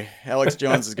gay. Alex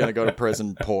Jones is gonna go to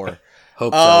prison poor.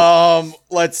 Hope so.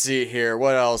 Let's see here.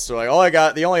 What else do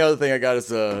the only other thing I got is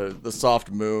the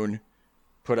Soft Moon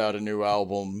put out a new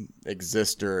album,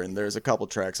 Exister, and there's a couple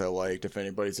tracks I liked. If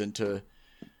anybody's into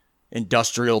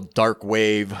industrial dark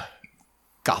wave,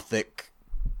 gothic,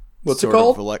 what's it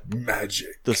called?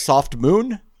 Magic. The Soft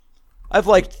Moon. I've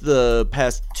liked the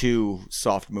past two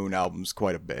Soft Moon albums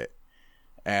quite a bit,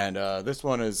 and this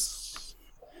one is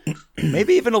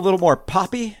maybe even a little more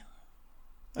poppy,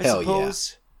 I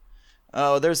suppose.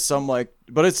 Yeah. There's some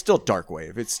but it's still dark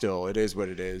wave. It is what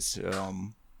it is.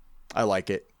 I like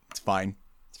it. It's fine.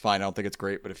 I don't think it's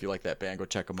great, but if you like that band, go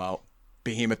check them out.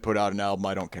 Behemoth put out an album.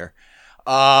 I don't care.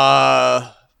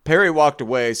 Perry walked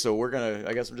away, so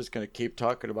I guess I'm just gonna keep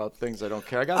talking about things I don't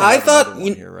care. I thought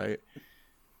here, right?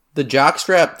 The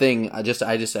jockstrap thing. I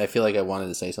feel like I wanted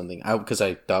to say something because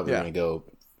I thought we were gonna go.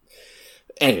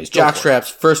 Anyways, jockstraps.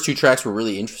 First two tracks were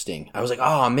really interesting. I was like,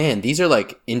 oh man, these are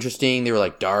like interesting. They were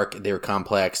like dark. They were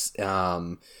complex. They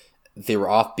were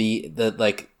offbeat.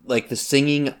 The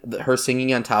singing, her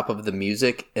singing on top of the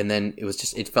music, and then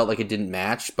it felt like it didn't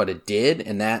match, but it did,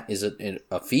 and that is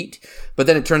a feat. But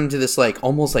then it turned into this like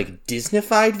almost like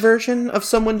Disneyfied version of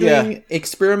someone doing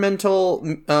experimental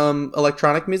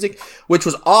electronic music, which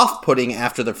was off-putting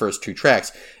after the first two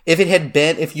tracks.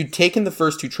 If you'd taken the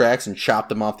first two tracks and chopped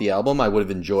them off the album, I would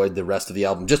have enjoyed the rest of the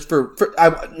album. Just for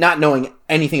not knowing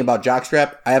anything about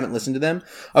Jockstrap, I haven't listened to them.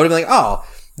 I would have been like, oh,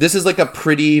 this is like a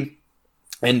pretty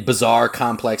and bizarre,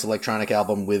 complex electronic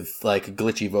album with like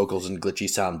glitchy vocals and glitchy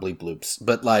sound bleep bloops.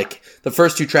 But like the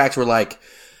first two tracks were like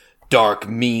dark,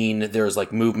 mean. There was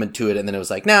like movement to it, and then it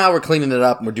was like, now we're cleaning it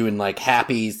up and we're doing like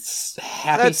happy,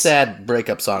 sad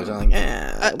breakup songs. I'm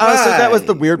like, honestly, that was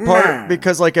the weird part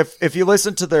because like if you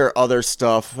listen to their other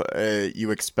stuff,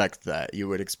 you expect that you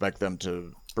would expect them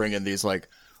to bring in these like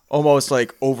almost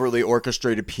like overly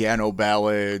orchestrated piano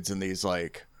ballads and these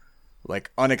like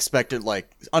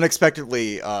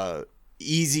unexpectedly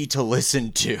easy to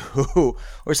listen to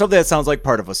or something that sounds like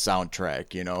part of a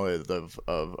soundtrack, you know,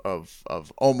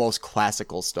 of almost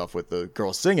classical stuff with the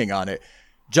girl singing on it,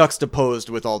 juxtaposed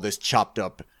with all this chopped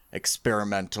up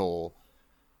experimental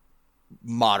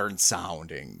modern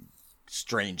sounding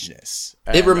strangeness.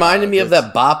 It reminded me of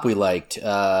that bop we liked,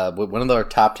 one of our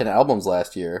top 10 albums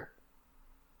last year.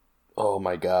 Oh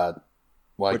my god,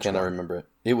 why can't I remember it?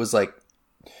 It was like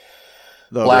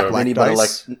Black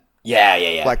Dice?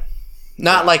 Yeah.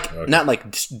 Not like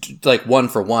one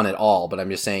for one at all, but I'm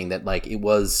just saying that like it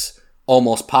was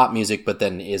almost pop music, but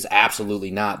then is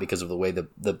absolutely not because of the way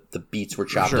the beats were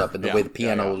chopped up and the way the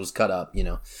piano was cut up, you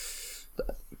know.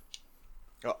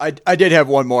 I did have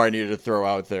one more I needed to throw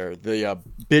out there. The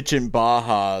Bitchin'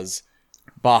 Baja's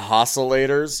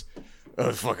Bahoscilators. Oh,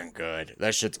 it's fucking good.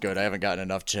 That shit's good. I haven't gotten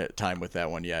enough time with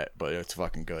that one yet, but it's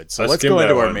fucking good. So let's go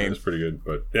into our main. It's pretty good,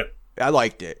 but yeah. I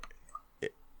liked it.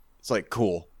 It's like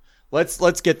cool.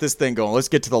 Let's get this thing going. Let's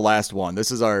get to the last one.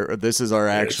 This is our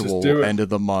actual end of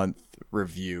the month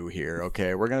review here.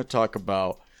 Okay, we're gonna talk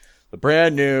about the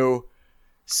brand new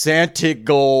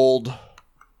Santigold.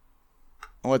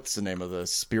 What's the name of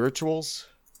this? Spirituals?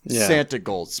 Yeah.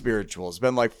 Santigold Spirituals. It's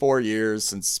been like 4 years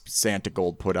since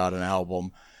Santigold put out an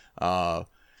album. I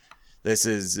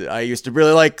used to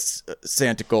really like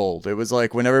Santigold. It was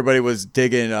like when everybody was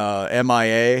digging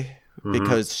MIA.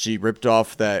 Because she ripped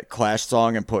off that Clash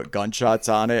song and put gunshots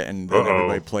on it, and then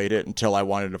everybody played it until I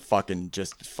wanted to fucking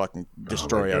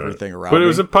destroy everything around me. But it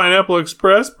was a Pineapple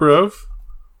Express, bro.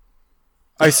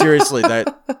 I seriously,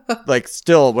 that, like,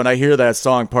 still, when I hear that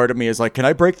song, part of me is like, can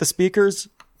I break the speakers?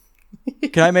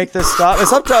 Can I make this stop? And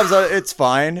sometimes it's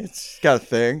fine. It's got a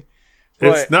thing.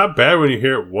 It's not bad when you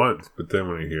hear it once, but then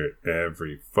when you hear it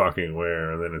every fucking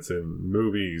where, and then it's in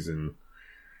movies and...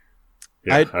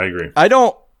 Yeah, I agree.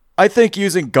 I think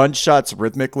using gunshots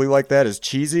rhythmically like that is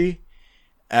cheesy.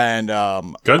 And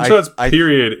gunshots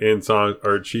period in songs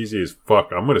are cheesy as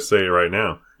fuck. I'm gonna say it right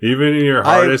now. Even in your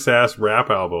hardest ass rap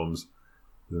albums,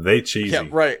 they cheesy. Yeah,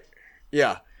 right.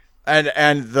 Yeah. And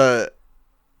the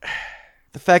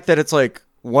fact that it's like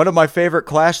one of my favorite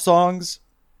Clash songs,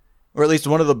 or at least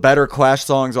one of the better Clash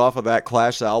songs off of that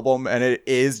Clash album, and it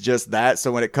is just that.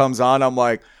 So when it comes on, I'm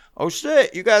like, oh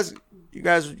shit, you guys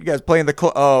playing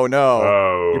oh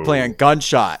no, you're playing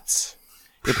gunshots.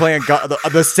 You're playing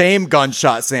the same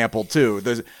gunshot sample too.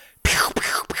 There's pew,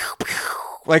 pew, pew, pew.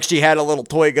 Like she had a little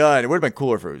toy gun. It would have been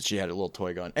cooler if she had a little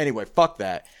toy gun. Anyway, fuck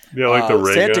that. Yeah, like the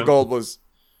ray Santa gun. Gold was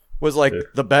like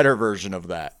the better version of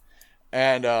that,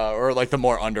 and or like the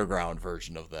more underground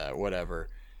version of that. Whatever.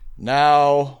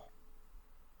 Now,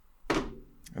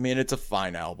 I mean, it's a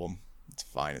fine album. It's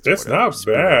fine. It's not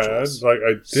bad. Like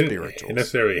I didn't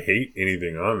necessarily hate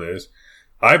anything on this.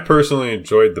 I personally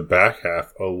enjoyed the back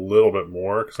half a little bit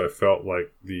more because I felt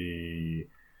like the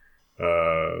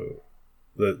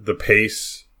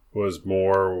pace was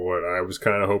more what I was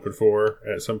kind of hoping for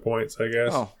at some points, I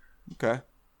guess. Oh, okay.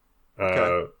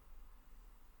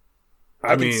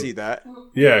 I can see that.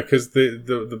 Yeah, because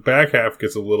the back half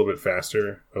gets a little bit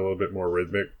faster, a little bit more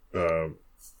rhythmic.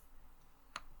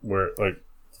 Where like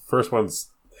the first ones,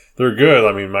 they're good.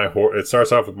 I mean, it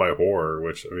starts off with My Horror,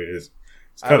 which I mean it's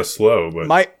kind of slow, but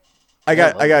I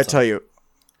gotta tell you,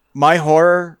 My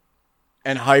Horror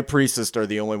and High Priestess are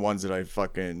the only ones that I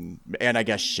and I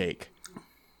guess Shake.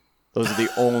 Those are the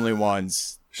only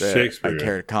ones that I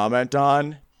care to comment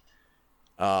on.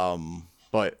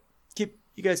 But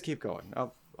you guys keep going.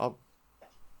 I'll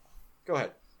go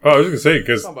ahead. Oh, I was just gonna say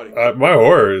because My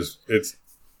Horror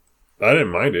I didn't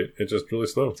mind it. It's just really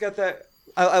slow. It's got that.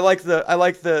 I like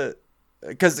the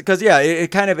because yeah,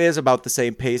 it kind of is about the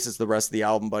same pace as the rest of the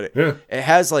album, but it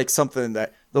has like something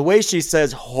that the way she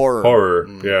says horror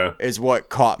is what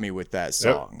caught me with that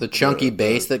song. Yep. The chunky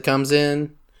bass that comes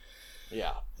in.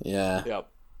 Yeah. Yep.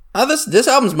 Oh, this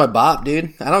album's my bop,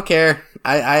 dude. I don't care.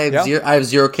 I have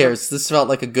zero cares. This felt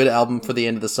like a good album for the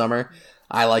end of the summer.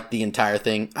 I like the entire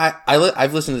thing.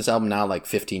 I've listened to this album now like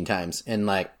 15 times, and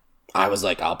like I was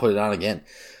like, I'll put it on again.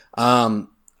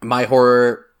 My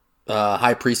Horror,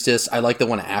 High Priestess. I like the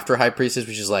one after High Priestess,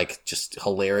 which is like just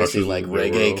hilariously like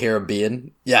reggae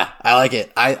Caribbean. Yeah, I like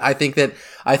it. I think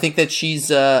that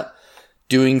she's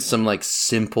doing some like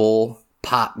simple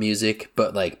pop music,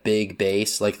 but like big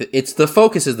bass. Like the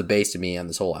focus is the bass to me on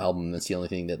this whole album. That's the only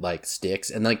thing that like sticks.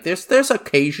 And like there's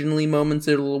occasionally moments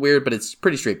that are a little weird, but it's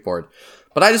pretty straightforward.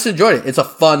 But I just enjoyed it. It's a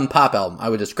fun pop album. I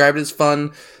would describe it as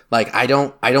fun. Like I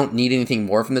don't need anything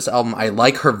more from this album. I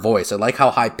like her voice. I like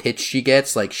how high pitched she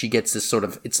gets. Like she gets this sort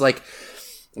of, it's like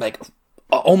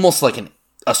almost like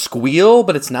a squeal,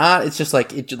 but it's not. It's just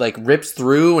like it like rips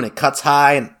through and it cuts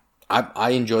high. And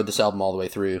I enjoyed this album all the way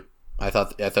through. I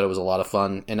thought it was a lot of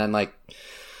fun. And then like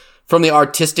from the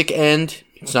artistic end,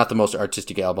 it's not the most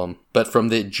artistic album, but from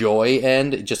the joy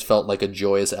end, it just felt like a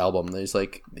joyous album. There's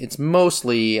like, it's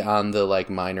mostly on the like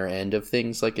minor end of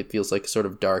things. Like it feels like sort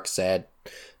of dark, sad.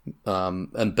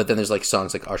 But then there's like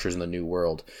songs like Ushers in the New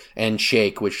World and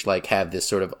Shake, which like have this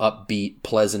sort of upbeat,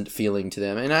 pleasant feeling to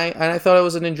them. And I thought it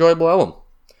was an enjoyable album.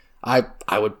 I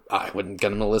wouldn't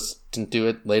get him to listen to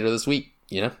it later this week,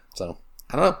 you know? So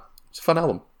I don't know. It's a fun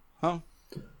album. Oh,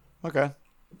 okay.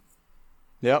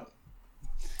 Yep.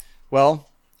 Well,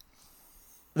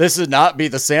 this would not be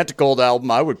the Santa Gold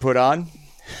album I would put on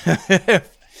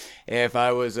if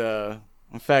I was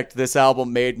in fact, this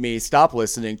album made me stop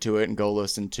listening to it and go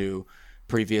listen to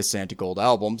previous Santa Gold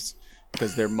albums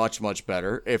because they're much, much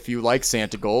better. If you like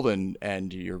Santa Gold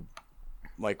and you're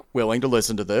like willing to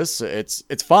listen to this,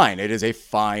 it's fine. It is a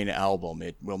fine album.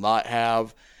 It will not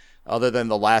have, other than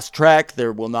the last track,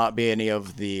 there will not be any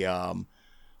of the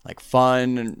like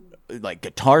fun like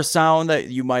guitar sound that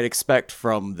you might expect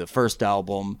from the first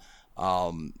album.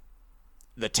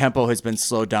 The tempo has been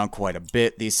slowed down quite a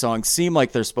bit. These songs seem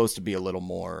like they're supposed to be a little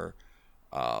more,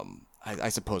 I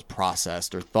suppose,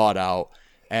 processed or thought out.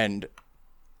 And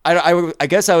I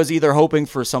guess I was either hoping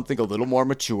for something a little more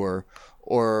mature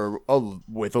or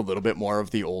with a little bit more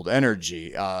of the old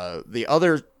energy. A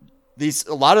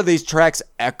lot of these tracks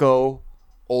echo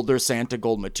older Santa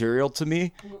Gold material to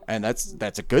me, and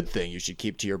that's a good thing. You should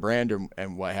keep to your brand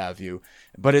and what have you.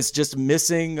 But it's just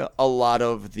missing a lot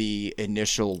of the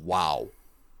initial wow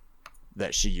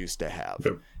that she used to have.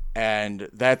 Yep. And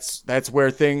that's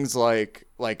where things like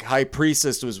High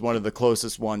Priestess was one of the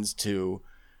closest ones to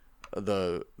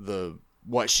the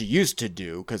what she used to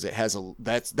do, because it has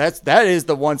that is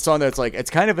the one song that's like, it's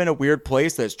kind of in a weird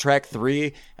place. That's track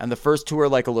 3, and the first two are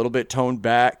like a little bit toned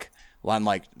back. I'm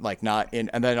like not in,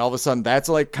 and then all of a sudden that's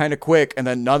like kind of quick, and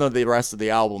then none of the rest of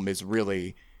the album is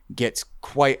really gets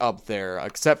quite up there,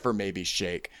 except for maybe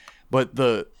Shake. But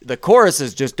the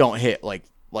choruses just don't hit like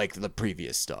the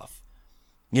previous stuff.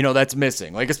 You know, that's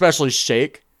missing. Like especially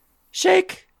Shake.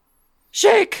 Shake.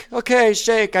 Okay,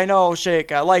 Shake. I know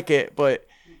Shake. I like it, but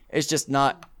it's just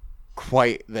not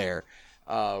quite there.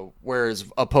 Whereas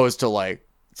opposed to like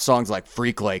songs like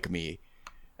Freak Like Me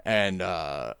and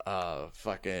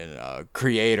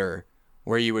Creator,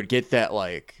 where you would get that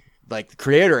like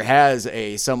Creator has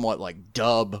a somewhat like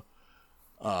dub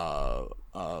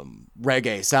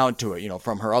reggae sound to it, you know,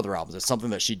 from her other albums. It's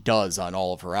something that she does on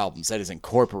all of her albums that is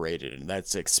incorporated and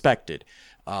that's expected.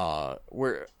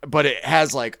 But it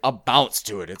has like a bounce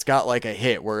to it. It's got like a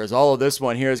hit, whereas all of this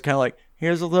one here is kind of like,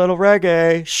 here's a little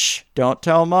reggae. Shh, don't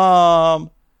tell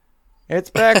mom. It's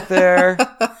back there.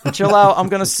 Chill out. I'm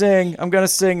going to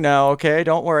sing. Now, okay?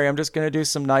 Don't worry. I'm just going to do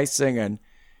some nice singing.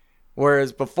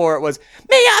 Whereas before it was,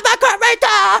 me, I'm a creator.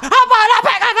 I want to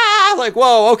pick it up. Like,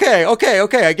 whoa,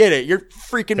 okay. I get it. You're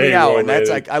freaking me out. And that's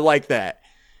like, I like that.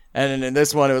 And then in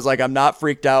this one, it was like, I'm not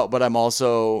freaked out, but I'm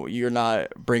also, you're not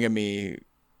bringing me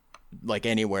like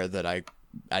anywhere that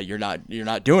you're not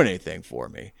doing anything for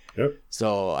me. Yep.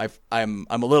 So I'm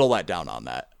a little let down on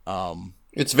that.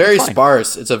 It's very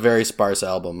sparse. It's a very sparse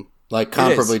album, like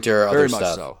comparably to her other very stuff.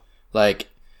 much so. Like,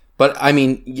 but I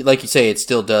mean, like you say, it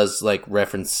still does like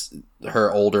reference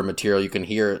her older material. You can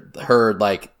hear her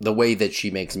like the way that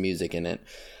she makes music in it,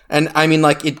 and I mean,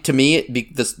 like it to me,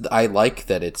 I like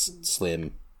that it's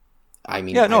slim. I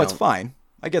mean, yeah, no, it's fine.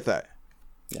 I get that.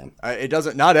 Yeah, it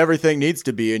doesn't. Not everything needs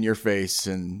to be in your face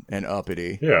and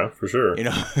uppity. Yeah, for sure. You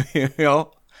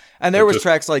know, and there was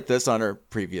tracks like this on her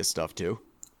previous stuff too.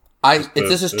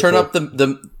 This is turn up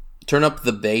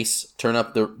the bass, turn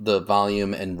up the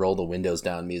volume, and roll the windows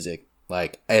down music.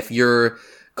 Like if you're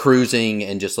cruising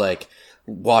and just like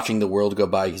watching the world go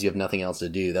by because you have nothing else to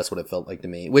do, that's what it felt like to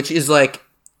me. Which is like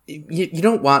you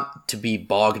don't want to be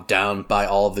bogged down by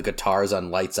all of the guitars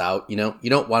on Lights Out. You know, you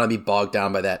don't want to be bogged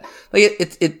down by that. Like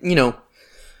it you know.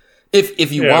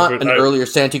 If you want an earlier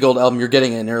Santigold album, you're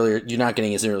not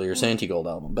getting his earlier Santigold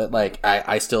album. But like,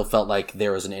 I still felt like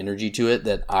there was an energy to it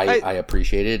that I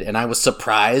appreciated, and I was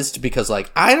surprised because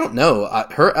like I don't know,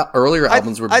 her earlier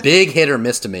albums were big hit or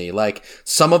miss to me. Like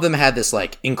some of them had this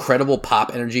like incredible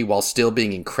pop energy while still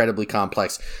being incredibly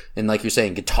complex, and like you're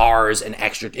saying, guitars and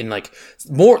extra and like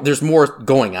more. There's more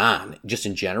going on just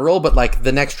in general, but like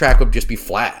the next track would just be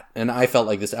flat, and I felt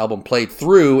like this album played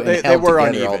through and held together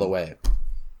uneven all the way.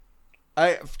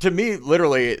 To me,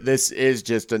 literally, this is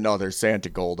just another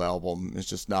Santigold album. It's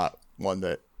just not one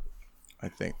that I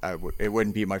think it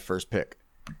wouldn't be my first pick.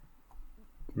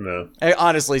 No.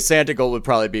 Honestly, Santigold would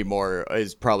probably be more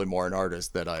an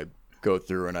artist that I go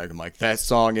through and I'm like, that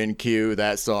song in queue,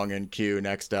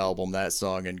 next album, that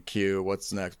song in queue,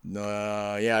 what's next?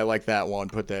 Yeah, I like that one,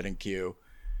 put that in queue.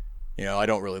 You know, I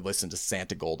don't really listen to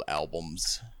Santigold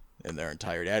albums in their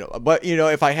entirety. But, you know,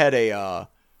 if I had a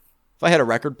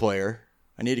record player,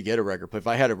 I need to get a record player. If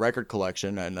I had a record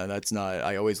collection, and that's not,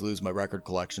 I always lose my record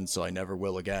collection, so I never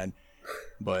will again.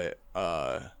 But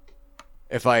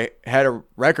if I had a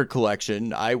record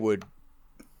collection, I would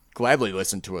gladly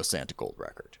listen to a Santigold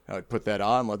record. I would put that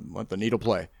on, let the needle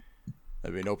play.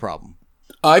 That'd be no problem.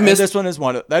 This one is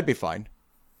one. That'd be fine.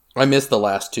 I missed the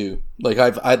last two. Like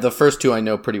the first two I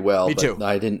know pretty well. Me too. But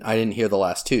I didn't hear the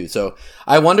last two. So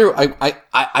I wonder.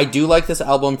 I do like this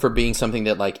album for being something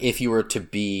that like if you were to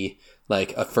be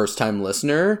like a first time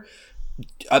listener,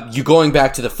 you going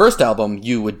back to the first album,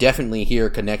 you would definitely hear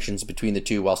connections between the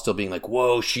two while still being like,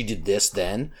 whoa, she did this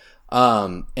then.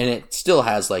 And it still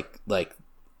has like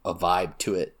a vibe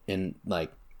to it and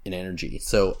like an energy.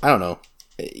 So I don't know.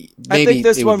 Maybe I think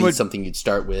this one would be something you'd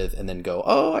start with and then go,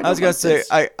 oh, I was going to say,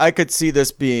 I could see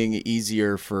this being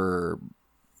easier for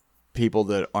people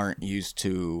that aren't used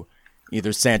to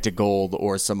either Santigold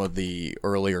or some of the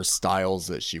earlier styles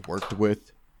that she worked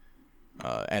with,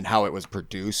 and how it was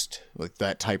produced, like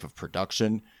that type of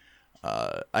production.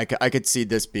 I could see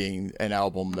this being an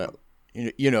album that,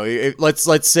 you know,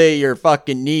 let's say your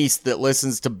fucking niece that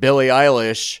listens to Billie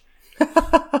Eilish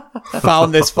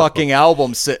found this fucking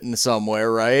album sitting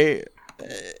somewhere, right?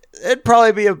 It'd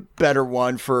probably be a better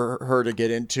one for her to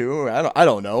get into. I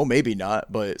don't know, maybe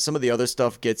not, but some of the other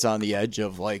stuff gets on the edge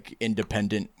of like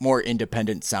more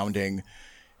independent sounding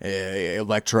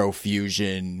electro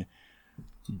fusion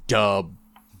dub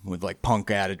with like punk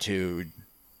attitude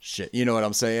shit. You know what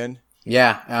I'm saying?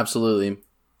 Yeah, absolutely.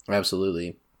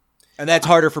 And that's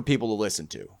harder for people to listen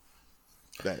to.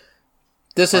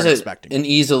 This is an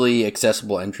easily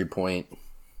accessible entry point.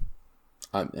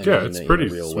 Yeah, it's in a pretty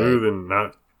real smooth way. and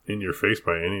not in your face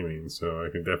by any means. So I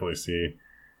can definitely see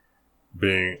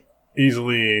being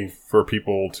easily for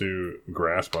people to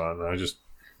grasp on. I just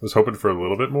was hoping for a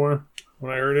little bit more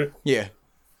when I heard it. Yeah.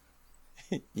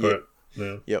 But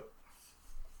yeah. Yep.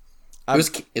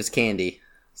 It's candy.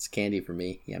 It's candy for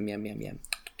me. Yum yum yum yum.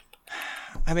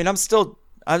 I mean,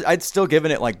 I'd still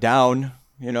giving it like down,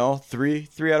 3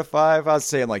 out of 5. I was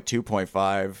saying like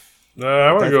 2.5.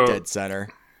 I want to That's go. dead center.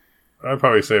 I'd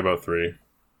probably say about 3.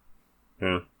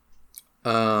 Yeah.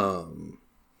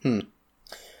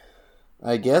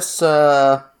 I guess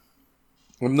I'm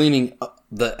leaning on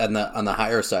the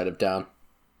higher side of down.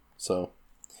 So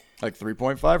Like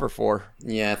 3.5 or 4?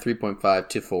 yeah, 3.5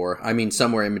 to 4. I mean,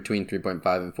 somewhere in between 3.5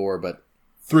 and 4, but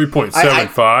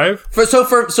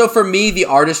 3.75. So for me, the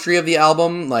artistry of the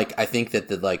album, like I think that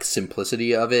the like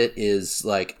simplicity of it is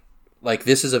like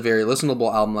this is a very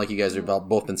listenable album, like you guys are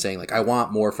both been saying. Like I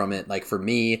want more from it. Like for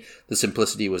me, the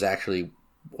simplicity was actually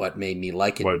what made me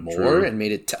like it more true. and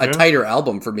made it a tighter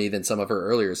album for me than some of her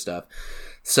earlier stuff.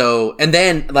 So, and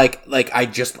then like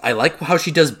I like how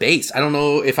she does bass. I don't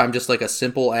know if I'm just like a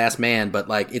simple ass man, but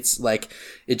like it's like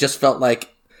it just felt like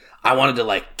I wanted to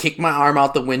like kick my arm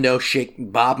out the window,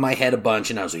 bob my head a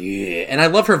bunch, and I was like, yeah. And I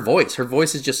love her voice. Her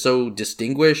voice is just so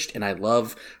distinguished, and I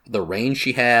love the range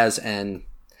she has, and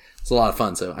it's a lot of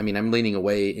fun. So, I mean, I'm leaning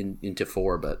away into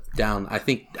 4, but down. I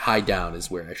think high down is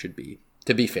where I should be.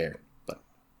 To be fair, but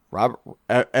Robert,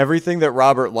 everything that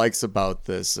Robert likes about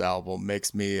this album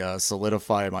makes me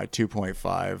solidify my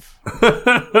 2.5.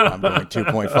 I'm going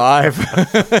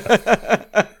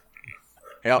 2.5.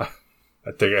 Yep.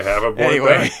 I think I have a boy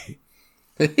Anyway.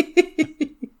 back.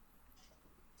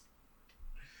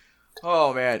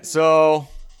 Oh, man. So,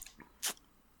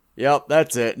 yep,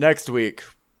 that's it. Next week.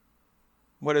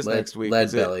 What is next week? Lead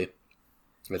Is it- Belly.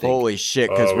 I think. Holy shit,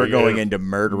 because Oh, we're going yeah. into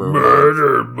Murderer Month.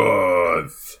 Murder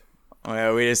month. Oh,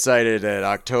 yeah, we decided that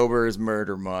October is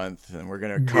Murder Month, and we're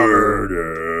going to cover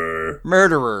Murder.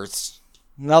 murderers.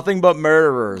 Nothing but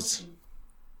murderers.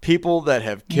 People that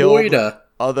have killed Moida.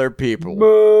 other people.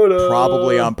 Murder.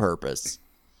 Probably on purpose.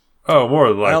 Oh, more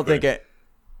than likely. I don't think it.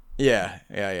 Yeah.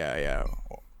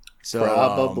 So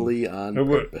Probably on it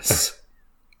would- purpose.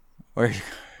 that would be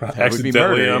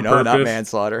Accidentally murder, on not purpose.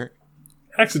 manslaughter.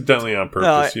 Accidentally on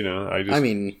purpose, I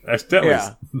mean, accidentally.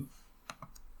 Yeah.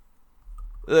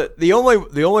 The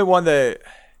only one that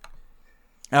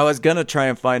I was gonna try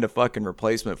and find a fucking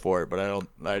replacement for it, but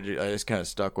I just kind of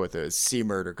stuck with it. Is C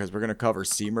Murder, because we're gonna cover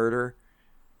C Murder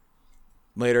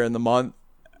later in the month,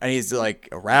 and he's like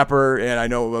a rapper, and I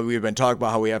know we've been talking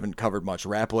about how we haven't covered much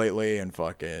rap lately, and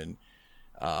fucking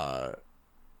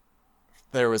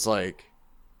there was like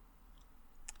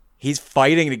he's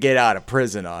fighting to get out of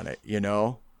prison on it,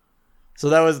 So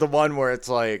that was the one where it's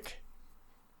like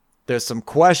there's some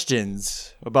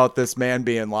questions about this man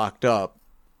being locked up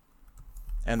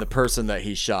and the person that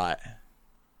he shot.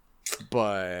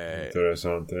 But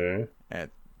Interessante. at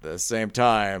the same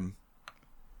time,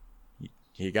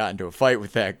 he got into a fight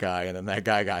with that guy, and then that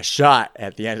guy got shot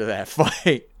at the end of that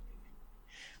fight.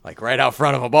 Like right out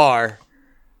front of a bar.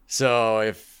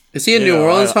 So is he in New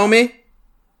Orleans, homie?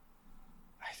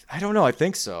 I don't know. I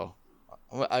think so.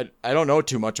 I don't know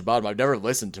too much about him. I've never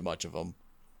listened to much of him.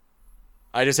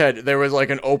 There was like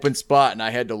an open spot, and I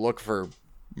had to look for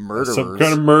murderers. Some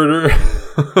kind of murder.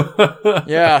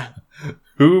 Yeah.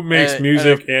 Who makes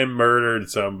music and murdered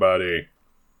somebody?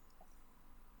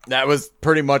 That was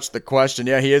pretty much the question.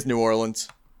 Yeah, he is New Orleans.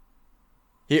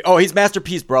 He's Master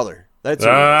P's brother. That's who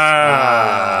he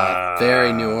is.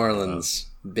 Very New Orleans.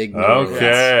 Big New Orleans.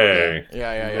 Okay.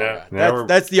 Yeah. Now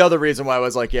That's the other reason why I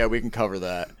was like, yeah, we can cover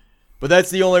that. But that's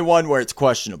the only one where it's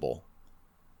questionable.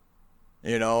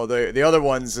 The other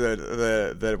ones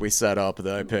that we set up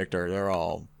that I picked they're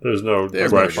all There's no They're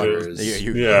question. murderers.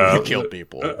 you kill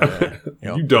people.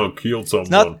 You don't kill someone.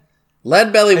 not-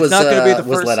 Lead Belly was not gonna be the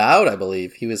was first- let out, I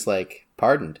believe. He was like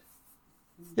pardoned.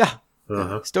 Yeah,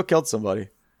 Uh-huh. still killed somebody.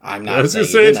 I'm I not was saying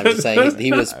gonna say he didn't. I'm just saying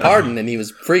he was pardoned and he was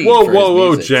free. Whoa, for his whoa,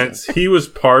 music, gents! so. He was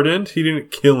pardoned. He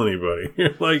didn't kill anybody.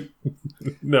 You're like,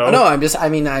 no, No, I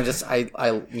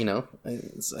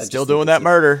Still doing that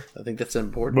murder. I think that's an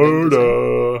important thing to say.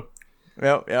 murder.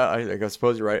 Well, yeah, I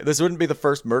suppose you're right. This wouldn't be the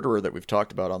first murderer that we've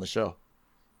talked about on the show,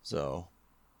 so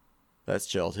that's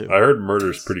chill too. I heard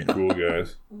murder's pretty cool,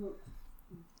 guys.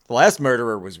 The last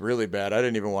murderer was really bad. I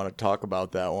didn't even want to talk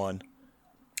about that one.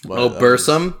 But Oh, that was-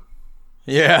 Bursum.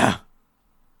 Yeah.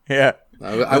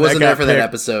 I wasn't there for that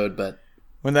episode, but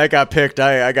When that got picked,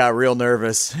 I got real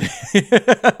nervous.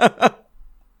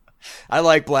 I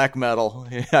like black metal.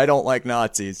 I don't like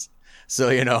Nazis. So,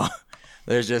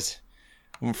 there's just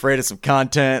I'm afraid of some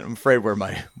content. I'm afraid where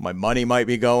my money might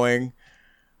be going.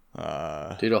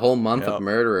 Dude, a whole month of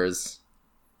murderers.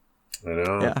 I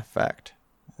know. Yeah, fact.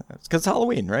 It's because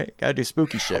Halloween, right? Gotta do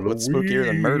spooky shit. What's spookier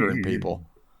than murdering people?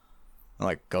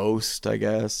 Like Ghost, I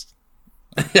guess.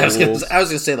 I was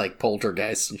gonna say like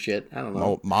poltergeists and shit. I don't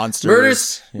know.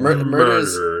 Monsters. Murders.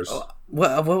 Murders. Oh,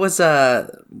 what was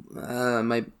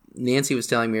my Nancy was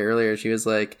telling me earlier. She was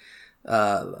like,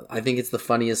 I think it's the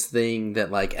funniest thing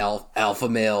that like alpha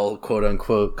male quote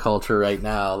unquote culture right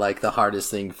now. Like the hardest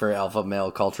thing for alpha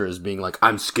male culture is being like,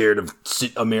 I'm scared of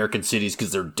American cities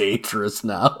because they're dangerous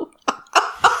now.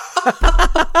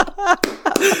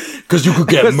 Because you could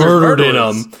get murdered in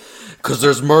them. Because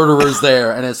there's murderers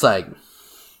there, and it's like,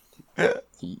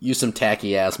 you some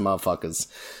tacky ass motherfuckers.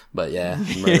 But yeah,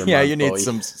 yeah, you need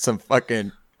some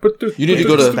fucking. You need to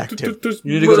go to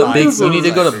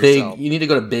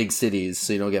big cities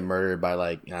so you don't get murdered by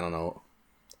like, I don't know,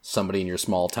 somebody in your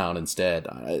small town instead.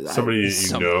 Somebody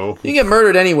you know. You can get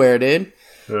murdered anywhere, dude.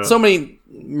 Yeah. So many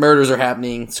murders are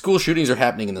happening. School shootings are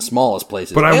happening in the smallest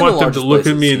places. But I and want the them to largest look at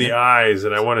places, me in you the know? eyes,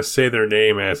 and I want to say their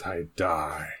name as I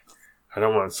die. I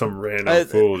don't want some random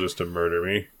fool just to murder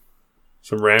me.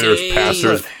 Some random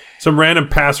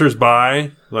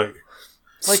passers-by, like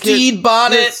Steed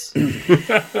Bonnet.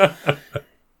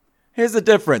 Here's the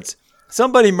difference.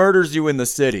 Somebody murders you in the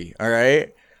city, all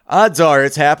right? Odds are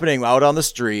it's happening out on the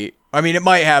street. I mean, it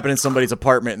might happen in somebody's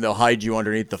apartment and they'll hide you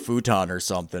underneath the futon or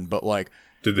something, but like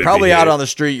probably out on the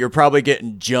street, you're probably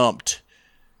getting jumped.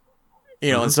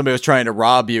 You know, and somebody was trying to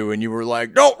rob you and you were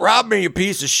like, "Don't rob me, you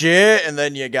piece of shit." And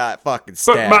then you got fucking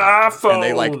stabbed. But my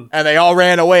iPhone. And they all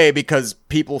ran away because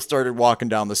people started walking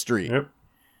down the street. Yep.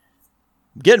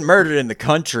 Getting murdered in the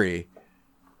country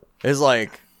is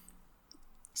like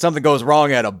something goes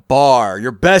wrong at a bar.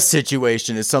 Your best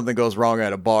situation is something goes wrong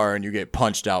at a bar and you get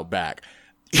punched out back.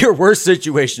 Your worst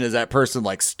situation is that person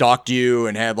like stalked you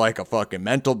and had like a fucking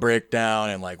mental breakdown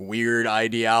and like weird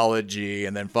ideology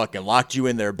and then fucking locked you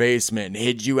in their basement and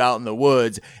hid you out in the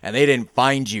woods and they didn't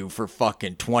find you for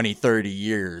fucking 20, 30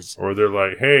 years. Or they're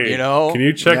like, hey, you know? Can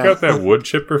you check out that wood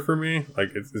chipper for me? Like,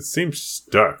 it seems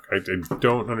stuck. I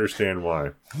don't understand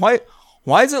why. Why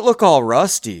does it look all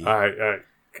rusty? I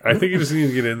think you just need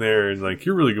to get in there and like,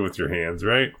 you're really good with your hands,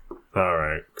 right? All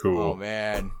right, cool. Oh,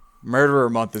 man. Murderer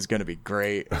Month is going to be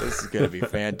great. This is going to be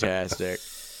fantastic.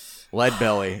 Lead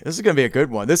Belly. This is going to be a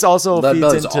good one. This also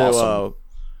feeds into awesome.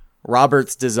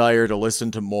 Robert's desire to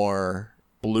listen to more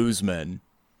bluesmen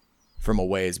from a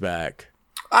ways back.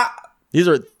 These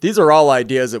are all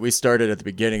ideas that we started at the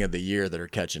beginning of the year that are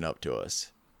catching up to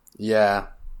us. Yeah.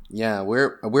 Yeah,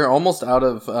 we're almost out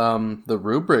of the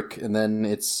rubric, and then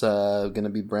it's going to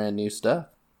be brand new stuff.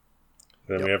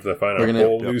 Then we have to find a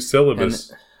whole new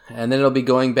syllabus. And then it'll be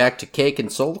going back to cake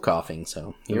and soul coughing.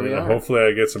 So here we are. Hopefully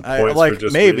I get some points for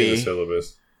just reading the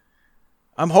syllabus.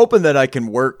 I'm hoping that I can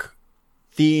work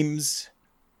themes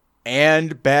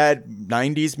and bad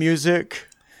 90s music.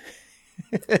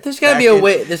 There's got to be a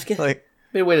way. There's got to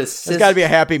be a way to there's got to be a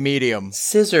happy medium.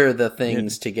 Scissor the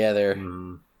things together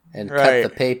and cut the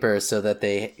paper so that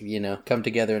they, come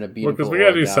together in a beautiful. Because we got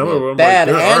to do some of them. Bad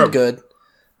and good.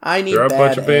 I need bad and good. There are a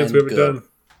bunch of bands we haven't done.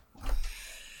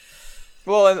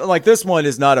 Well, like this one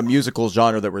is not a musical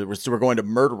genre that we're going to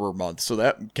Murderer Month, so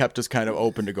that kept us kind of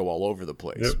open to go all over the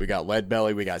place. Yep. We got Lead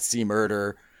Belly, we got Sea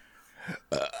Murder,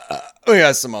 we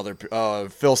got some other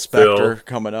Phil Spector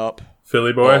coming up.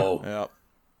 Philly Boy. Oh.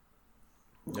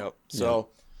 Yep. So,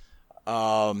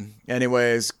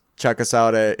 anyways, check us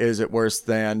out at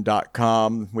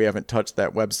isitworsethan.com. We haven't touched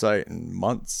that website in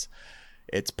months.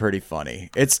 It's pretty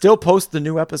funny. It still posts the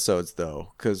new episodes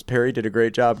though, because Perry did a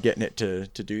great job getting it to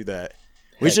do that.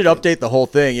 We should update the whole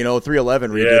thing.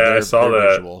 311 redid their, I saw their that.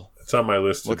 visual. It's on my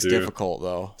list Looks to do. difficult,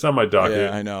 though. It's on my docket.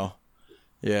 Yeah, I know.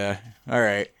 Yeah. All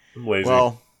right. I'm lazy.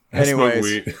 Well, anyways. Smoke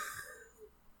weed.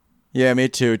 Yeah, me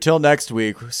too. Till next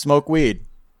week. Smoke weed.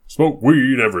 Smoke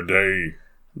weed every day.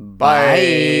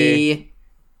 Bye.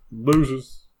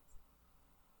 Boozes.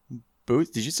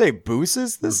 Did you say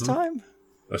booses this time?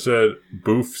 I said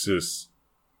boofses.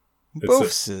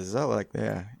 Boofses. I like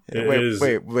that.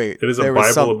 Wait. It is a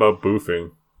Bible about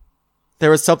boofing. There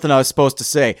was something I was supposed to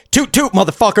say. Toot toot,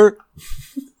 motherfucker!